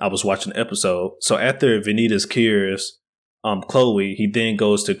I was watching the episode. So after Vanitas cures Chloe, he then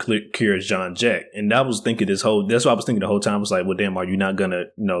goes to cure Jean-Jacques, and I was thinking that's what I was thinking the whole time. I was well, damn, are you not gonna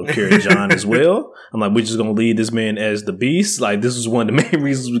cure John as well? I'm we're just gonna leave this man as the beast. This is one of the main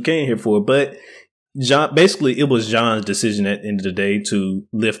reasons we came here for. But John, basically, it was John's decision at the end of the day to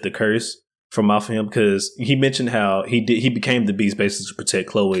lift the curse from off of him, because he mentioned how he became the beast basically to protect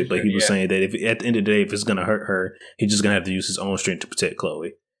Chloe, but he was saying that if at the end of the day, if it's gonna hurt her, he's just gonna have to use his own strength to protect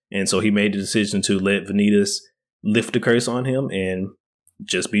Chloe. And so he made the decision to let Vanitas lift the curse on him and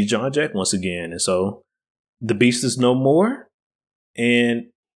just be Jean-Jacques once again. And so the beast is no more, and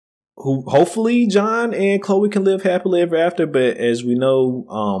hopefully John and Chloe can live happily ever after. But as we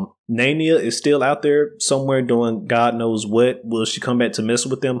know, Nania is still out there somewhere doing God knows what. Will she come back to mess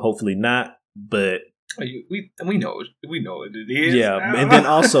with them? Hopefully not. But we know what it is. Yeah, now. And then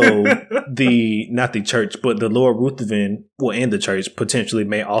also not the church, but the Lord Ruthven, and the church potentially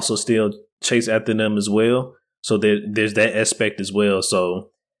may also still chase after them as well. So there's that aspect as well.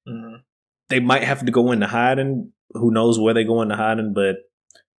 So they might have to go into hiding. Who knows where they go into hiding? But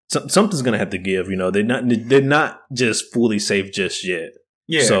something's gonna have to give. They're not just fully safe just yet.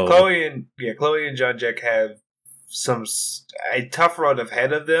 Yeah, so, Chloe and Jean-Jacques have a tough road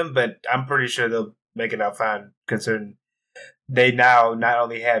ahead of them, but I'm pretty sure they'll make it out fine, considering they now not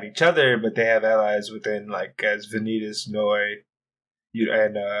only have each other, but they have allies within, as Vanitas, Noi,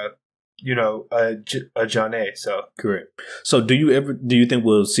 and Janae. So correct. So do you think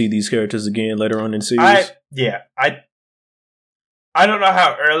we'll see these characters again later on in the series? I don't know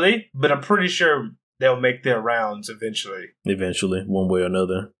how early, but I'm pretty sure they'll make their rounds eventually. Eventually, one way or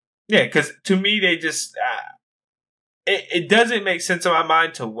another. Yeah, because to me, they just it doesn't make sense in my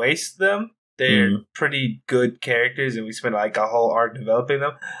mind to waste them. They're pretty good characters, and we spent like a whole arc developing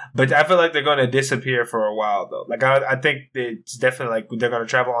them. But I feel like they're going to disappear for a while, though. Like I think it's definitely like they're going to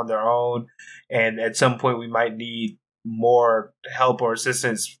travel on their own, and at some point we might need more help or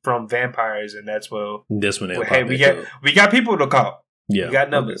assistance from vampires, and that's when hey, we got people to call. Yeah, we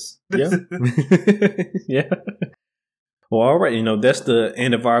got numbers. Okay. Yeah, yeah. Well, all right. That's the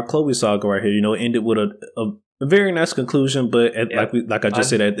end of our Chloe saga right here. It ended with a very nice conclusion, but like I just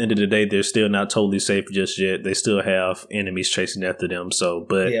said, at the end of the day, they're still not totally safe just yet. They still have enemies chasing after them. So,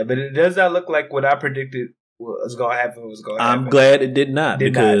 but it does not look like what I predicted was going to happen was going to happen. I'm glad it did not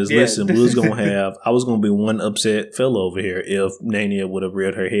because listen, I was going to be one upset fellow over here if Nania would have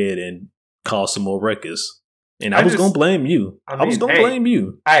reared her head and caused some more ruckus, and I was going to blame you. I was going to blame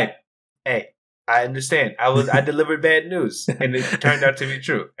you. Hey. I understand. I delivered bad news, and it turned out to be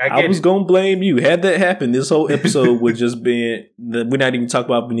true. I was gonna blame you. Had that happened, this whole episode would just been. We're not even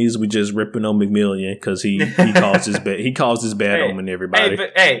talking about Venice. We just ripping on McMillian because he caused his bad. He caused his bad omen. Everybody.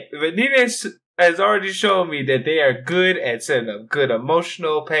 Venus has already shown me that they are good at setting up good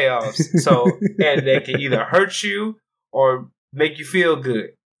emotional payoffs. So, and they can either hurt you or make you feel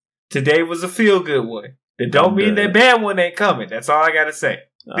good. Today was a feel good one. That don't mean that bad one ain't coming. That's all I gotta say.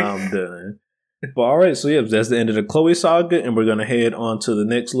 I'm done. But all right, so that's the end of the Chloe saga, and we're gonna head on to the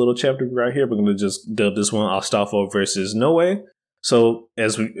next little chapter right here. We're gonna just dub this one Astolfo versus Noe. So,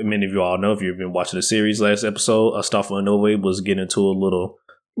 as many of you all know, if you've been watching the series last episode, Astolfo and Noe was getting into a little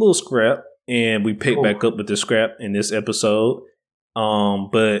scrap, and we picked back up with the scrap in this episode.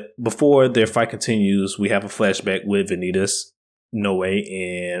 But before their fight continues, we have a flashback with Vanitas, Noe,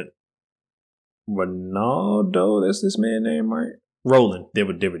 and Ronaldo. That's this man's name, right? Roland. There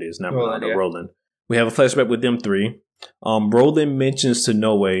it is. Not Ronaldo. Yeah. Roland. We have a flashback with them three. Roland mentions to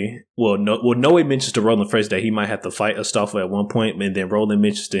Noe. Noe mentions to Roland first that he might have to fight Astolfo at one point, and then Roland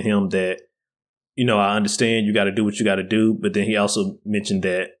mentions to him that, I understand you got to do what you got to do, but then he also mentioned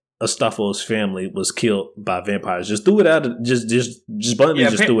that Astolfo's family was killed by vampires. Just threw it out. Just bluntly,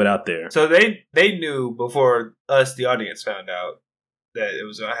 threw it out there. So they knew before us, the audience, found out that it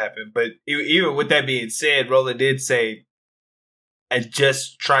was going to happen. But even with that being said, Roland did say,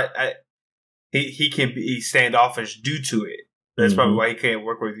 he can be standoffish due to it. That's probably why he can't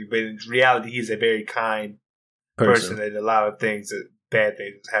work with you. But in reality, he's a very kind person that a lot of bad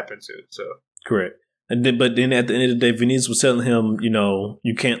things happen to. So correct. But then at the end of the day, Venice was telling him,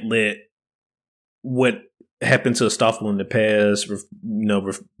 you can't let what happened to Astolfo in the past,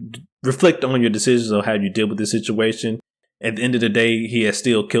 reflect on your decisions on how you deal with the situation. At the end of the day, he has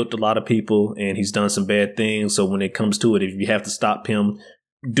still killed a lot of people and he's done some bad things. So when it comes to it, if you have to stop him,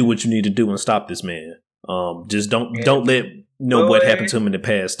 do what you need to do and stop this man. Just don't let what happened to him in the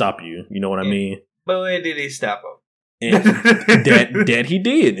past stop you. You know what I mean? But when did he stop him? And that he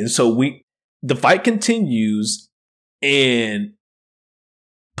did. And so the fight continues, and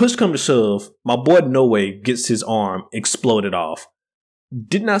push come to shove, my boy Noe gets his arm exploded off.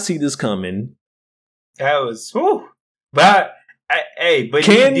 Did not see this coming. That was whew. But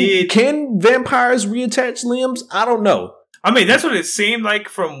can vampires reattach limbs? I don't know. I mean, that's what it seemed like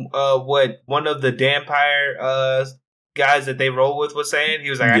from what one of the Dampire guys that they roll with was saying. He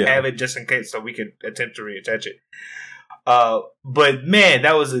was like, I have it just in case so we could attempt to reattach it. But man,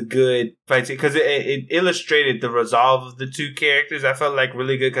 that was a good fight because it illustrated the resolve of the two characters. I felt like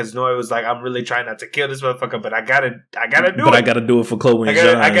really good because Noe was like, I'm really trying not to kill this motherfucker, but I gotta do it. But I gotta do it for Chloe and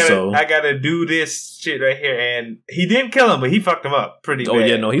John. I gotta do this shit right here. And he didn't kill him, but he fucked him up pretty bad. Oh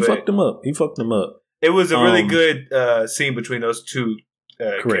yeah, no, he fucked him up. It was a really good scene between those two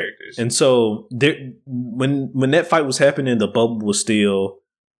characters. And so when that fight was happening, the bubble was still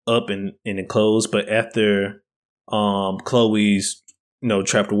up and enclosed, but after Chloe's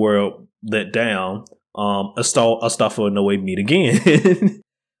trapped the world let down, Astolfo and Noe meet again.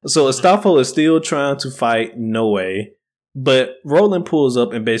 So Astolfo is still trying to fight Noe, but Roland pulls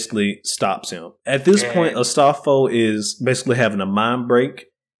up and basically stops him. At this point, Astolfo is basically having a mind break.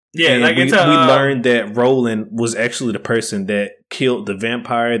 Yeah, and we learned that Roland was actually the person that killed the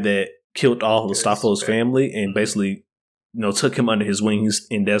vampire that killed all of Astolfo's family and basically took him under his wings,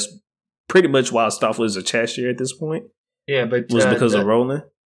 and that's pretty much why Astolfo is a Cheshire at this point. Yeah, but was because of Roland.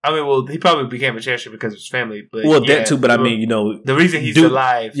 I mean, well, he probably became a Cheshire because of his family. But that too. But I mean, the reason he's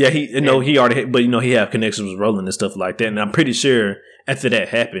alive. Yeah, he already. But he had connections with Roland and stuff like that. And I'm pretty sure after that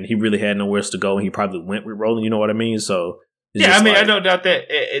happened, he really had nowhere else to go, and he probably went with Roland. You know what I mean? So I don't doubt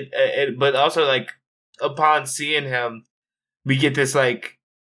that. But also, like, upon seeing him, we get this like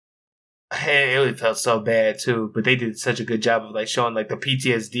it felt so bad too. But they did such a good job of like showing like the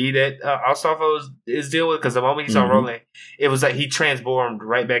PTSD that Astolfo is dealing with. Because the moment he saw Roland, it was like he transformed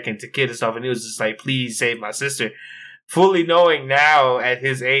right back into Kid and stuff, and he was just like, "Please save my sister," fully knowing now at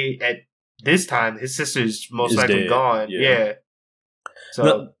his age, at this time, his sister's most likely gone. Yeah. So,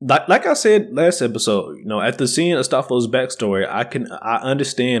 no, like I said last episode, after seeing Astolfo's backstory, I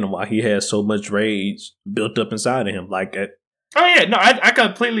understand why he has so much rage built up inside of him. Like,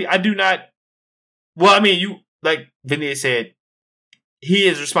 I do not. Well, I mean, you like Vinny said, he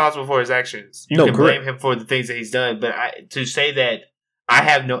is responsible for his actions. You can blame him for the things that he's done, but to say that I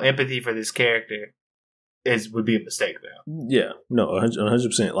have no empathy for this character would be a mistake now. Yeah, no,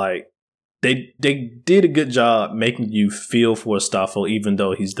 100%. Like, They did a good job making you feel for Astolfo, even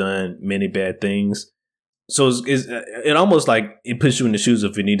though he's done many bad things. So it almost like it puts you in the shoes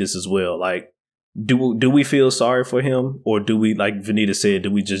of Vanitas as well. Like, do we feel sorry for him, or do we, like Vanitas said,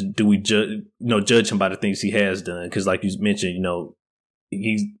 do we judge him by the things he has done? Because like you mentioned,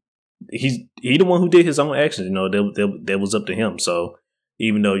 he's the one who did his own actions. That was up to him. So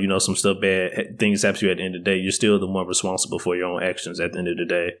even though some stuff bad things happen to you at the end of the day, you're still the one responsible for your own actions at the end of the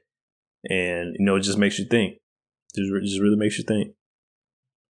day. And, it just makes you think. Just really makes you think.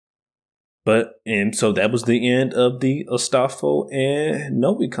 And so that was the end of the Astolfo and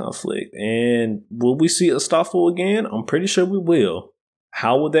Noe conflict. And will we see Astolfo again? I'm pretty sure we will.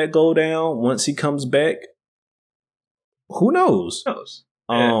 How will that go down once he comes back? Who knows?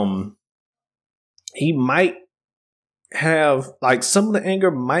 Yeah. He might have, like, some of the anger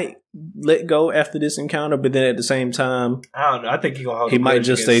might let go after this encounter, but then at the same time, I don't know. I think he might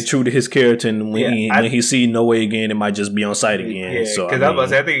just stay true to his character, and when he see Noe again, it might just be on sight again. Yeah, so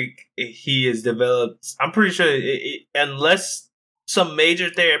because I think he has developed. I'm pretty sure, unless some major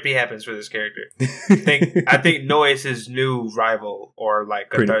therapy happens for this character, I think Noe is his new rival, or like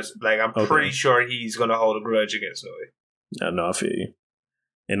I'm pretty sure he's going to hold a grudge against Noe. No, I feel you.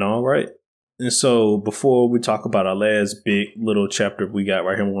 And all right. And so before we talk about our last big little chapter we got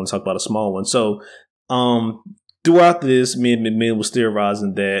right here, we want to talk about a small one. So throughout this, me and McMillan was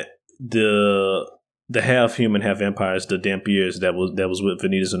theorizing that the half human, half vampires, the Dampiers that was with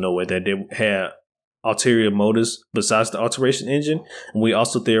Vanitas and Noe, that they had ulterior motives besides the alteration engine. And we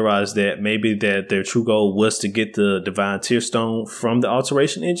also theorized that maybe that their true goal was to get the Divine Tearstone from the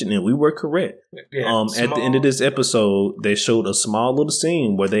alteration engine, and we were correct. Yeah, at the end of this episode, they showed a small little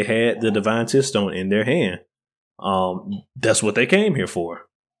scene where they had the Divine Tearstone in their hand. That's what they came here for.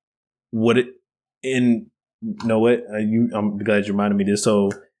 I'm glad you reminded me of this.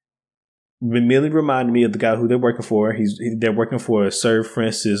 So Millie reminded me of the guy who they're working for. They're working for Sir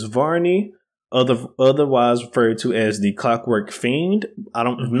Francis Varney, otherwise referred to as the Clockwork Fiend. If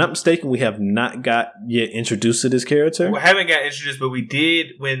I'm not mistaken, we have not got yet introduced to this character. We haven't got introduced, but we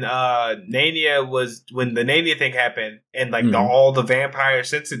did when the Nania thing happened, and like all the vampires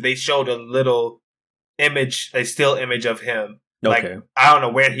since it, they showed a little image, a still image of him. Like, I don't know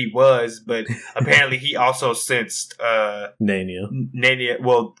where he was, but apparently he also sensed Nania.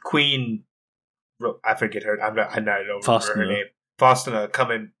 Well, Queen, I forget her. I don't remember her name. Faustina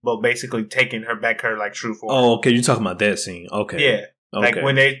coming, basically taking her back her like true form. Oh, okay. You're talking about that scene. Okay. Yeah. Okay. Like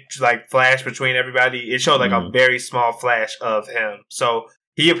when they like flash between everybody, it showed like a very small flash of him. So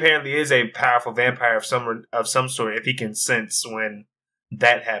he apparently is a powerful vampire of some sort if he can sense when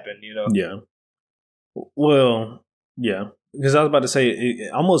that happened, Yeah. Well, yeah. Because I was about to say,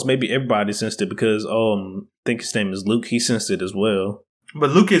 almost maybe everybody sensed it because I think his name is Luke. He sensed it as well. But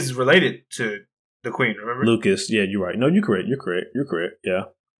Luke is related to the Queen, remember? Lucas, yeah, you're right. No, you're correct. Yeah.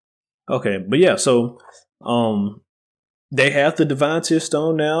 Okay, but yeah, so they have the Divine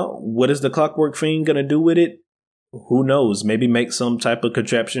Tearstone now. What is the Clockwork Fiend gonna do with it? Who knows? Maybe make some type of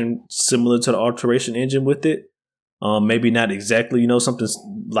contraption similar to the alteration engine with it. Maybe not exactly, something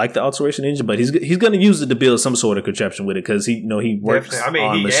like the alteration engine, but he's gonna use it to build some sort of contraption with it because he works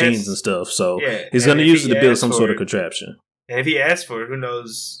on machines and stuff. So he's gonna use it to build some sort of contraption. And if he asks for it, who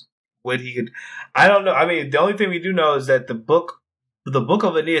knows what he could? I don't know. I mean, the only thing we do know is that the book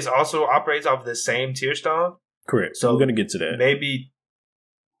of Aeneas also operates off the same Tearstone. Correct. So we're gonna get to that. Maybe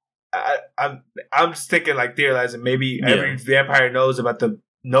I'm sticking like theorizing. Maybe every vampire knows about the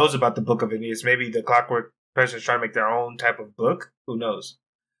book of Aeneas. Maybe the Clockwork person's trying to make their own type of book. Who knows?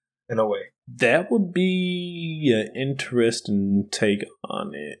 In a way, that would be an interesting take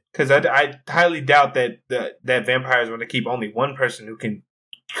on it. Because I highly doubt that that vampires want to keep only one person who can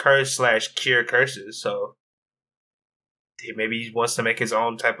curse/cure curses. So maybe he wants to make his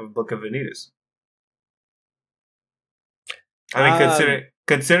own type of book of Vanitas. I mean,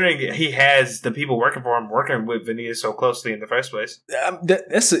 considering he has the people working for him working with Vanitas so closely in the first place.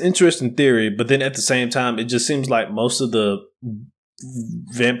 That's an interesting theory, but then at the same time, it just seems like most of the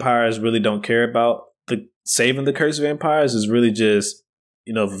vampires really don't care about saving the cursed vampires. Is really just,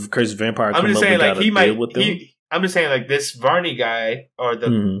 if a cursed vampire I'm come just up, saying, we like, gotta deal with them. I'm just saying, like, this Varney guy or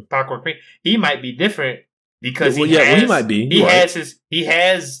the Clockwork Queen, he might be different because he might be. He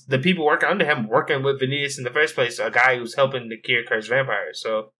has the people working under him working with Vanitas in the first place. A guy who's helping to cure cursed vampires.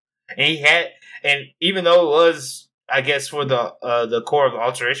 So, and even though it was, I guess, for the core of the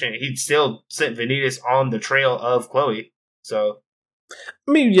alteration, he'd still sent Vanitas on the trail of Chloe. So,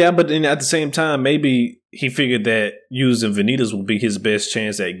 I mean, yeah, but then at the same time, maybe he figured that using Vanitas would be his best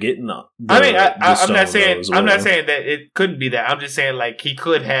chance at getting up. I'm not saying that it couldn't be that. I'm just saying, like, he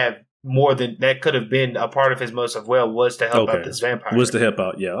could have more than that. Could have been a part of his most of will was to help out this vampire. Was to help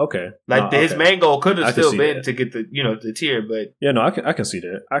out, yeah, okay. Like his main goal could have still been to get the tier, but yeah, no, I can see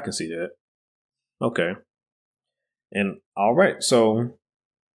that. I can see that. Okay, and all right, so.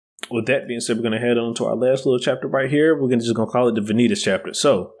 With that being said, we're going to head on to our last little chapter right here. We're just going to call it the Vanitas chapter.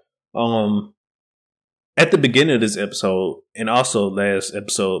 So, at the beginning of this episode, and also last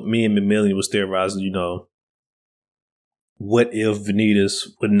episode, me and Mamillion was theorizing, what if Vanitas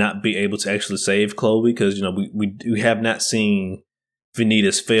would not be able to actually save Chloe? Because, we have not seen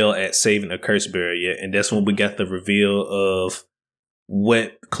Vanitas fail at saving a curse bearer yet. And that's when we got the reveal of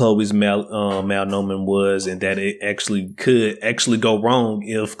what Chloe's malnomen was, and that it could actually go wrong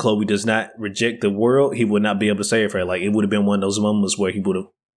if Chloe does not reject the world. He would not be able to save her. Like, it would have been one of those moments where he would have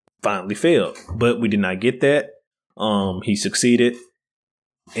finally failed, but we did not get that. He succeeded,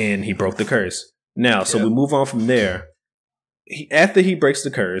 and he broke the curse. Now, so we move on from there. After he breaks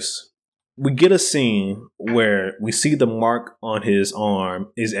the curse, we get a scene where we see the mark on his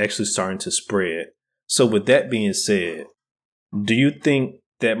arm is actually starting to spread. So with that being said, do you think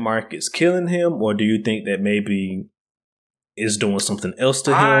that mark is killing him, or do you think that maybe is doing something else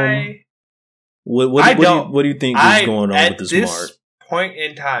to him? What do you think is going on with this mark? At this point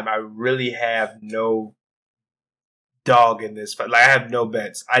in time, I really have no dog in this fight. Like, I have no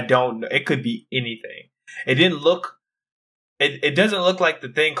bets. I don't know. It could be anything. It didn't look. It doesn't look like the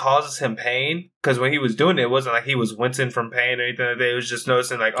thing causes him pain, because when he was doing it wasn't like he was wincing from pain or anything like that. It was just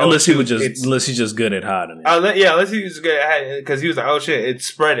noticing, like, unless he's just good at hiding it. Unless he was good at hiding it, because he was like, oh shit, it's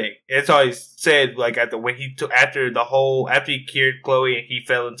spreading. It's all he said. Like, after he cured Chloe and he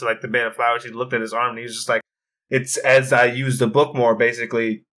fell into, like, the bed of flowers, he looked at his arm and he was just like, it's as I use the book more,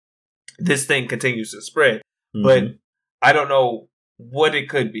 basically, this thing continues to spread. Mm-hmm. But I don't know what it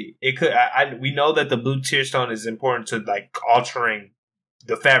could be. It could. We know that the blue tear stone is important to, like, altering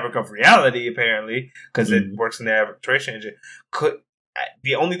the fabric of reality, apparently, because it works in the arbitration engine.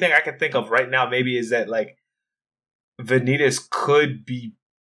 The only thing I can think of right now maybe is that, like, Vanitas could be,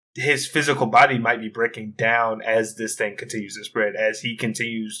 his physical body might be breaking down as this thing continues to spread, as he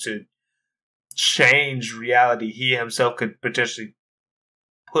continues to change reality. He himself could potentially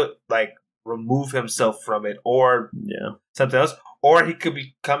remove himself from it, or something else. Or he could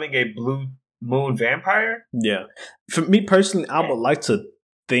be becoming a blue moon vampire. Yeah. For me personally, I would like to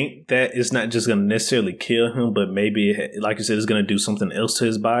think that it's not just going to necessarily kill him, but maybe, like you said, it's going to do something else to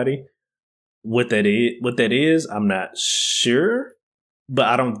his body. What that is, I'm not sure. But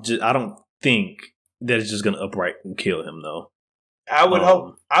I don't think that it's just going to upright and kill him, though. I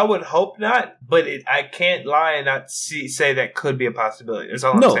would hope not, but I can't lie and not say that could be a possibility. That's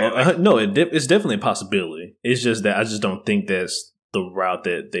all I'm saying. It's definitely a possibility. It's just that I just don't think that's the route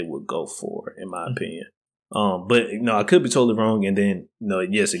that they would go for, in my opinion. But I could be totally wrong, and then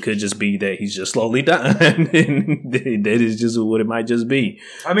yes, it could just be that he's just slowly dying, and that is just what it might just be.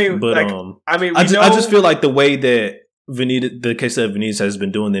 I mean, but I just feel like the way that the case that Vanitas has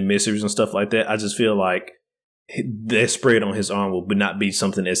been doing the mysteries and stuff like that, I just feel like that spread on his arm would not be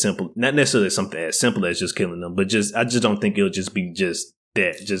something as simple, not necessarily something as simple as just killing them, but I just don't think it'll just be just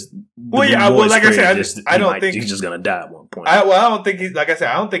that. Just like I said, I don't think he's just gonna die at one point. I don't think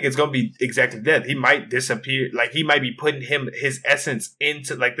I don't think it's gonna be exactly death. He might disappear. Like, he might be putting his essence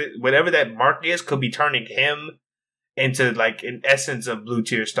into, like, whatever that mark is, could be turning him into, like, an essence of blue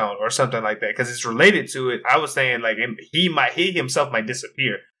tear stone or something like that, because it's related to it. I was saying, like, he himself might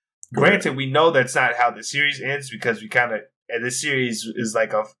disappear. Granted, we know that's not how the series ends, because this series is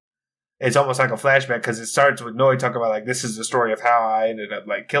like it's almost like a flashback, because it starts with Noi talking about, like, this is the story of how I ended up,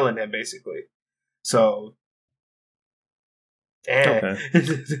 like, killing him, basically. So,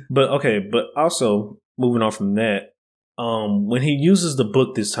 but also moving on from that, when he uses the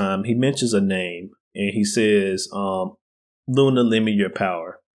book this time, he mentions a name and he says, "Luna, lend me your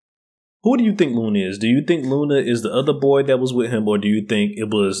power." Who do you think Luna is? Do you think Luna is the other boy that was with him, or do you think it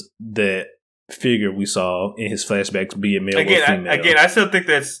was that figure we saw in his flashbacks, be it male or female? I still think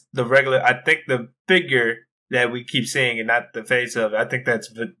that's the regular. I think the figure that we keep seeing and not the face of, I think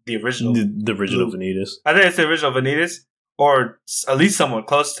that's the original. The original Vanitas. I think it's the original Vanitas, or at least someone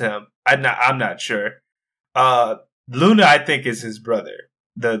close to him. I'm not sure. Luna, I think, is his brother.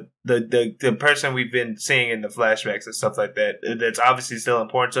 The person we've been seeing in the flashbacks and stuff like that. That's obviously still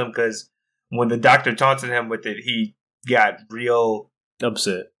important to him because when the doctor taunted him with it, he got real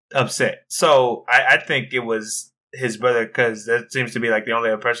upset. So I think it was his brother because that seems to be like the only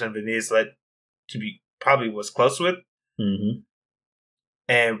other person Vanitas probably was close with. Mm-hmm.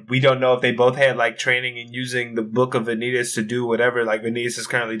 And we don't know if they both had like training in using the book of Vanitas to do whatever like Vanitas is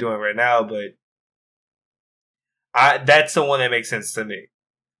currently doing right now, but that's the one that makes sense to me.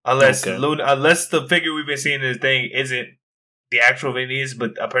 Unless the figure we've been seeing in the thing isn't the actual Vanitas,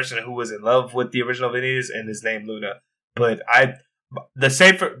 but a person who was in love with the original Vanitas and is named Luna. But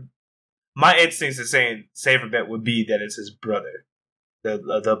my instincts are saying safer bet would be that it's his brother,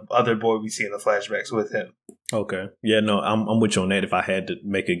 the other boy we see in the flashbacks with him. Okay, yeah, no, I'm with you on that. If I had to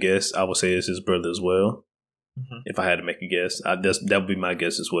make a guess, I would say it's his brother as well. Mm-hmm. If I had to make a guess, that would be my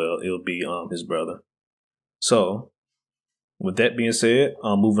guess as well. It would be his brother. So, with that being said,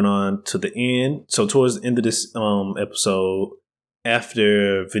 moving on to the end. So, towards the end of this episode,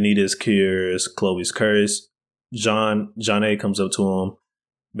 after Vanitas cures Chloe's curse, Janae comes up to him,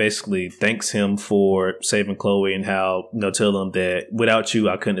 basically thanks him for saving Chloe and how, tell him that without you,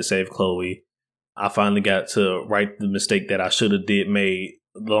 I couldn't have saved Chloe. I finally got to right the mistake that I should have made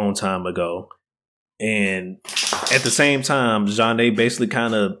a long time ago. And at the same time, Janae basically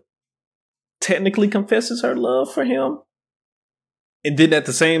kind of technically confesses her love for him. And then at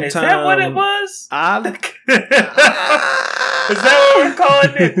the same time... Is that what it was? Is that what we're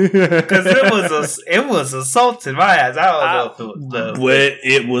calling it? Because it was assault in my eyes. I don't know if it was love. But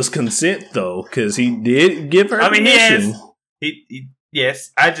it was consent, though, because he did give her permission.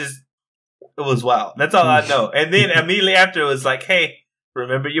 Yes. It was wild. That's all I know. And then immediately after, it was like, hey,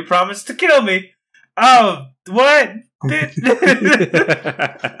 remember you promised to kill me. Oh, what? But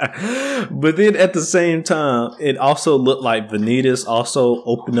then at the same time, it also looked like Vanitas also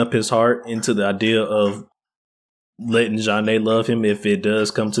opened up his heart into the idea of letting Janae love him if it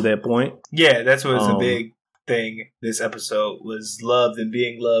does come to that point. Yeah, that's what was a big thing this episode was loved and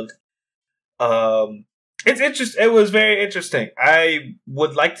being loved. It's interesting. It was very interesting. I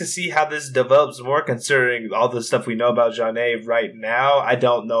would like to see how this develops more, considering all the stuff we know about Janae right now. I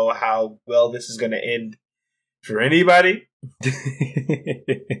don't know how well this is going to end for anybody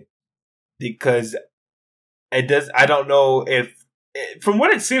because it does. I don't know if, from what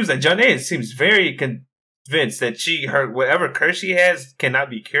it seems, like Janae seems very convinced that whatever curse she has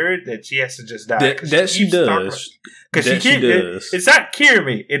cannot be cured. That she has to just die. That she does. Because she does. It's not cure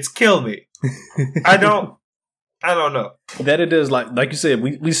me. It's kill me. I don't know. That it is, like you said,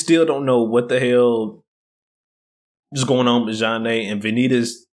 we still don't know what the hell is going on with Janae and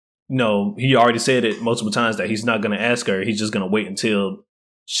Vanitas. He already said it multiple times that he's not going to ask her. He's just going to wait until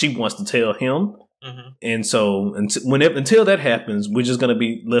she wants to tell him. Mm-hmm. And so until that happens, we're just going to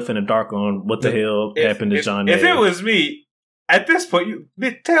be left in the dark on what the hell happened to Janae. If it was me, at this point,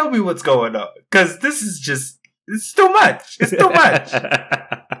 tell me what's going on. Because this is just... It's too much. It's too much.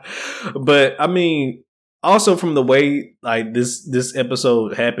 But I mean, also from the way like this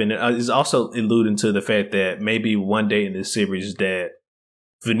episode happened, is also alluding to the fact that maybe one day in this series that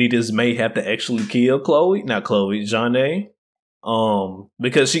Vanitas may have to actually kill Janae.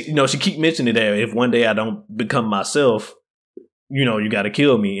 Because she keep mentioning that if one day I don't become myself, you got to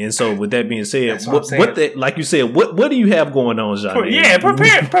kill me. And so with that being said, like you said, what do you have going on, Janae? Yeah,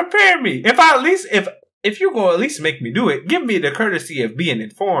 prepare me. If you're going to at least make me do it, give me the courtesy of being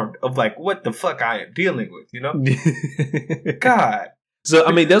informed of like what the fuck I am dealing with, God. So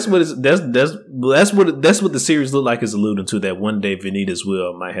I mean, that's what the series look like is alluding to, that one day Vanitas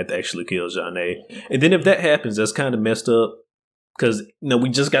might have to actually kill Janae, and then if that happens, that's kind of messed up because we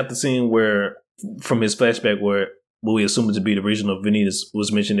just got the scene where from his flashback where what we assume to be the original Vanitas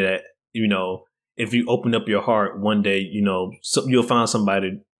was mentioned that if you open up your heart one day, you'll find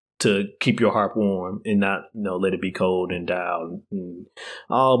somebody to keep your heart warm and not, let it be cold and die and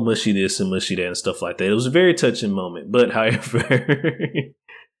all mushy this and mushy that and stuff like that. It was a very touching moment, but however,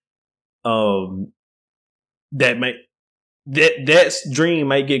 that dream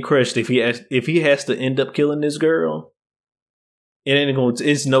might get crushed if he has to end up killing this girl.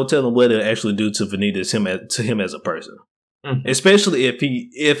 It's no telling what it'll actually do to Vanitas, to him as a person. Mm-hmm. Especially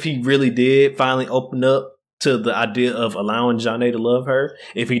if he really did finally open up to the idea of allowing Janae to love her,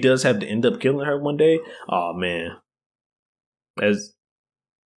 if he does have to end up killing her one day, oh man, it's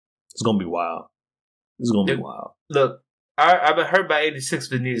gonna be wild. It's gonna be wild. Look, I've been hurt by 86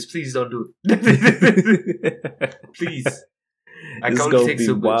 Vanitas. Please don't do it. Please. It's gonna be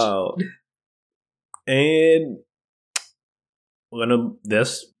so wild. And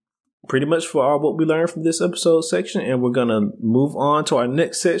that's pretty much for what we learned from this episode section, and we're gonna move on to our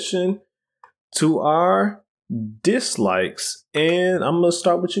next section, to our dislikes. And I'm gonna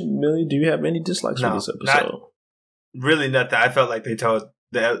start with you, Millie. Do you have any dislikes for this episode? Really nothing. I felt like they told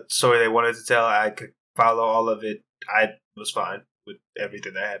the story they wanted to tell. I could follow all of it. I was fine with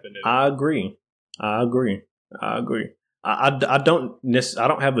everything that happened. I agree. I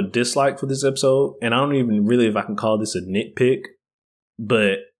don't have a dislike for this episode, and I don't even really, if I can call this a nitpick,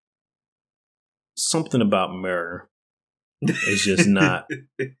 but something about Myrrh is just not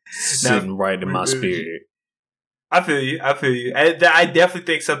sitting right in my spirit. I feel you. I definitely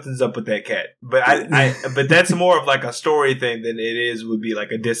think something's up with that cat, but but that's more of like a story thing than it would be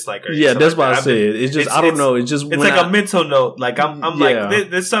like a dislike. Or yeah, that's what I said. It's just I don't know. It's just it's like a mental note. Like I'm like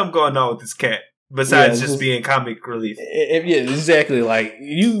there's something going on with this cat besides just being comic relief. Yeah, exactly. Like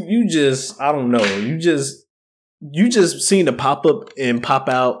you just I don't know. You just seem to pop up and pop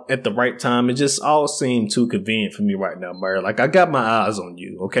out at the right time. It just all seemed too convenient for me right now, Myrrh. Like I got my eyes on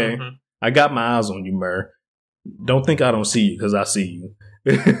you. Okay, I got my eyes on you, Myrrh. Don't think I don't see you, because I see you.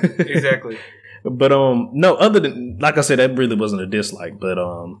 Exactly. But no, other than, like I said, that really wasn't a dislike. But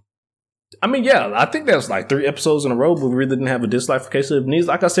I mean, yeah, I think that was like 3 episodes in a row, but we really didn't have a dislike for Queso de Vanitas.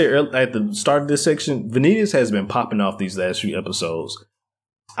 Like I said at the start of this section, Vanitas has been popping off these last few episodes.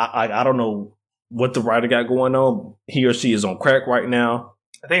 I don't know what the writer got going on. He or she is on crack right now.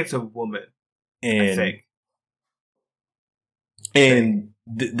 I think it's a woman. And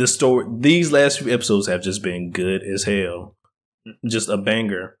the story, these last few episodes have just been good as hell. Just a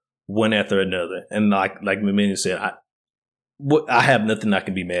banger, one after another. And like Mamini said, I have nothing I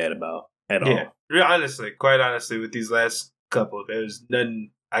can be mad about at all. Quite honestly, with these last couple, there's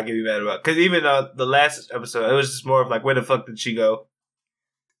nothing I can be mad about. Because even the last episode, it was just more of like, where the fuck did she go?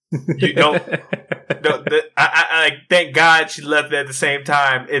 You don't. I thank God she left at the same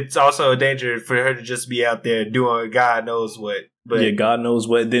time. It's also a danger for her to just be out there doing God knows what. But yeah, God knows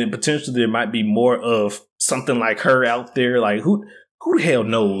what. Then potentially there might be more of something like her out there. Like who the hell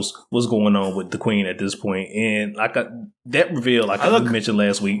knows what's going on with the Queen at this point? And like that reveal, like we mentioned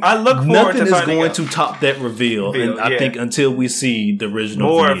last week, I look forward nothing to is going to top that reveal. And I think until we see the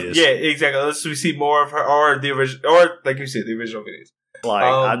original videos. Yeah, exactly. Unless we see more of her or the original, or like you said, the original videos.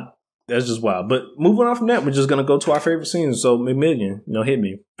 Like that's just wild. But moving on from that, we're just gonna go to our favorite scenes. So Million, hit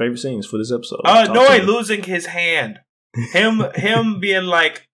me. Favorite scenes for this episode. Noi losing his hand. Him being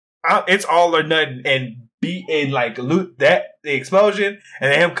like, it's all or nothing, and beating like loot the explosion,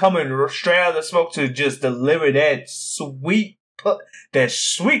 and then him coming straight out of the smoke to just deliver that sweet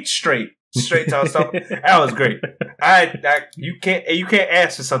straight to our stomach. That was great. You can't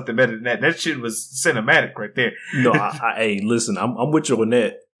ask for something better than that. That shit was cinematic right there. No, hey, listen, I'm with you on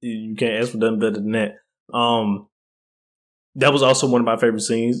that. You can't ask for nothing better than that. That was also one of my favorite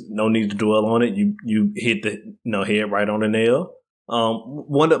scenes. No need to dwell on it. You hit the head right on the nail.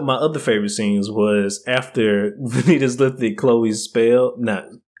 One of my other favorite scenes was after Vanitas lifted Chloe's spell, not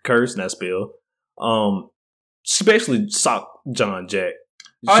spell. She basically socked John Jack.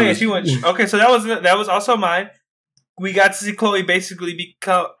 She went. Okay, so that was also mine. We got to see Chloe basically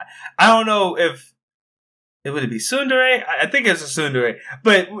become. I don't know if it would be tsundere. I think it's a tsundere,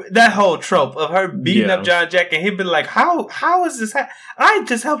 but that whole trope of her beating up John Jack and him being like, "How is this? I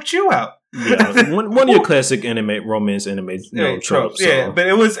just helped you out." Yeah, one of your classic romance anime tropes. Yeah, so. But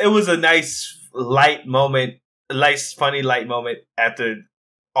it was a nice light moment, a nice funny light moment after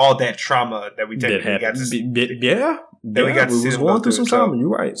all that trauma that we technically got to see. We was going through some trauma. You're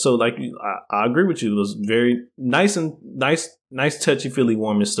right. So like, I agree with you. It was very nice, touchy feely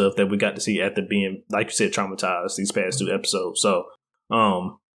warming stuff that we got to see after being, like you said, traumatized these past 2 episodes. So,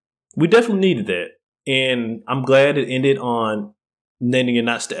 we definitely needed that, and I'm glad it ended on Nettie and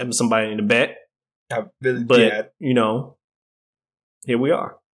not stabbing somebody in the back. But here we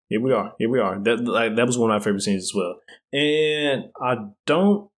are. That was one of my favorite scenes as well. And I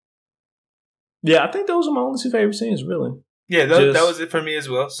think those are my only 2 favorite scenes, really. Yeah, that was it for me as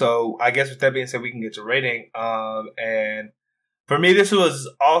well. So I guess with that being said, we can get to rating. And for me, this was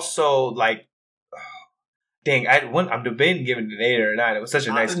also like, dang, I'm debating giving it an 8 or a 9. It was such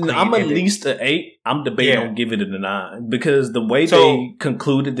a nice. I'm at least an 8. I'm debating on giving it a 9 because the way they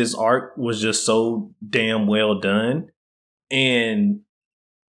concluded this arc was just so damn well done, and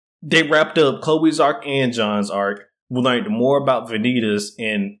they wrapped up Chloe's arc and John's arc. We learned more about Vanitas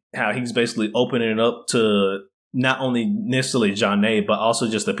and how he's basically opening it up to not only necessarily Janae, but also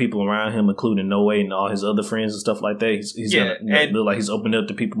just the people around him, including Noe and all his other friends and stuff like that. He's gonna look like he's opening up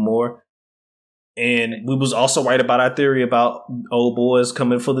to people more. And we was also right about our theory about old boys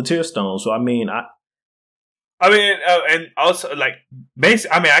coming for the Tear Stone. So and also like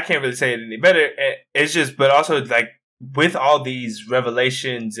basically, I can't really say it any better. It's just, but also like with all these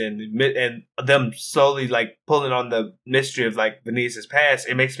revelations and them slowly like pulling on the mystery of like Vanitas' past,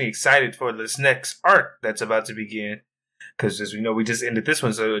 it makes me excited for this next arc that's about to begin. Because as we know, we just ended this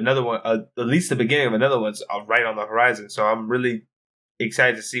one, so another one, at least the beginning of another one's right on the horizon. So I'm really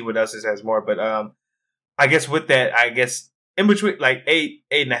excited to see what else this has more. But I guess with that, in between like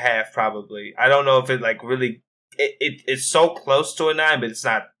 8.5 probably. I don't know if it like really it's so close to a 9, but it's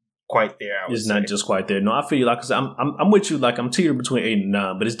not quite there. It's not just quite there. No, I feel like I'm with you. Like I'm teetering between 8 and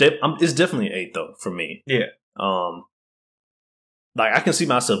 9, but it's definitely 8 though for me. Yeah. Like I can see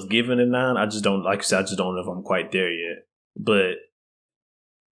myself giving a 9. I just don't, like you said, I just don't know if I'm quite there yet. But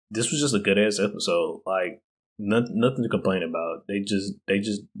this was just a good ass episode. Like nothing to complain about. They just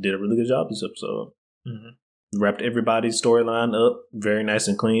did a really good job this episode. Mm-hmm. Wrapped everybody's storyline up very nice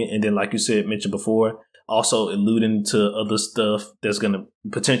and clean, and then like you said, mentioned before, also alluding to other stuff that's going to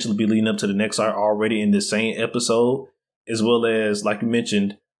potentially be leading up to the next arc already in this same episode, as well as, like you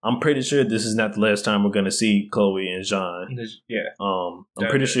mentioned, I'm pretty sure this is not the last time we're going to see Chloe and John. Yeah. I'm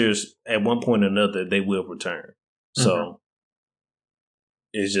pretty sure at one point or another they will return. Mm-hmm. So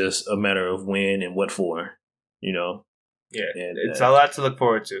it's just a matter of when and what for, you know? Yeah. And it's a lot to look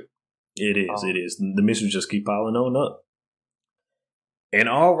forward to. It is. It is. The mysteries just keep piling on up. And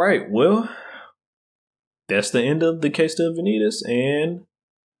all right, well, that's the end of the case of Vanitas. And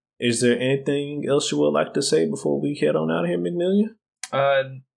is there anything else you would like to say before we head on out of here,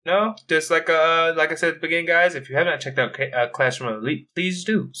 McMillian? No, just like I said at the beginning, guys, if you have not checked out Classroom of Elite, please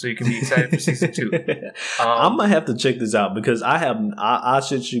do, so you can be excited for season 2. I'm gonna have to check this out because I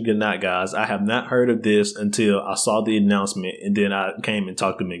shit you not, guys. I have not heard of this until I saw the announcement, and then I came and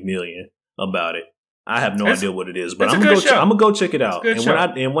talked to McMillian about it. I have no idea what it is, but I'm gonna go check it out.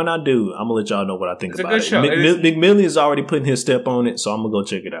 And when I do, I'm gonna let y'all know what I think about it. McMillian's already putting his step on it, so I'm gonna go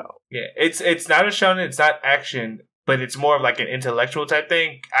check it out. Yeah, it's not a shonen, it's not action, but it's more of like an intellectual type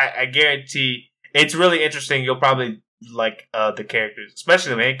thing. I guarantee it's really interesting. You'll probably like the characters, especially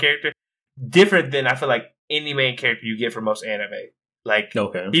the main character. Different than I feel like any main character you get from most anime. Like,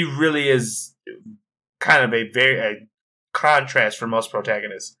 he really is kind of a contrast for most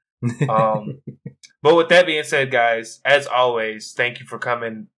protagonists. But with that being said, guys, as always, thank you for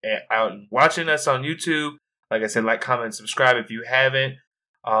coming out and watching us on YouTube. Like I said, like, comment, subscribe if you haven't.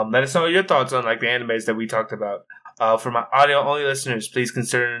 Let us know your thoughts on like the animes that we talked about. For my audio only listeners, please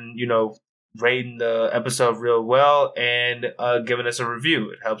consider rating the episode real well and giving us a review.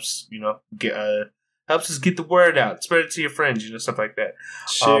 It helps helps us get the word out. Spread it to your friends, stuff like that.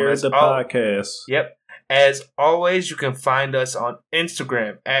 Share the podcast. Yep. As always, you can find us on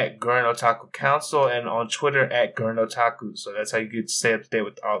Instagram at Gurren Otaku Council and on Twitter at Gurren Otaku. So that's how you get to stay up to date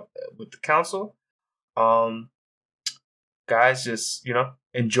with the council. Guys, just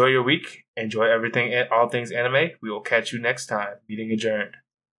enjoy your week. Enjoy everything and all things anime. We will catch you next time. Meeting adjourned.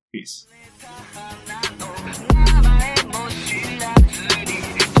 Peace.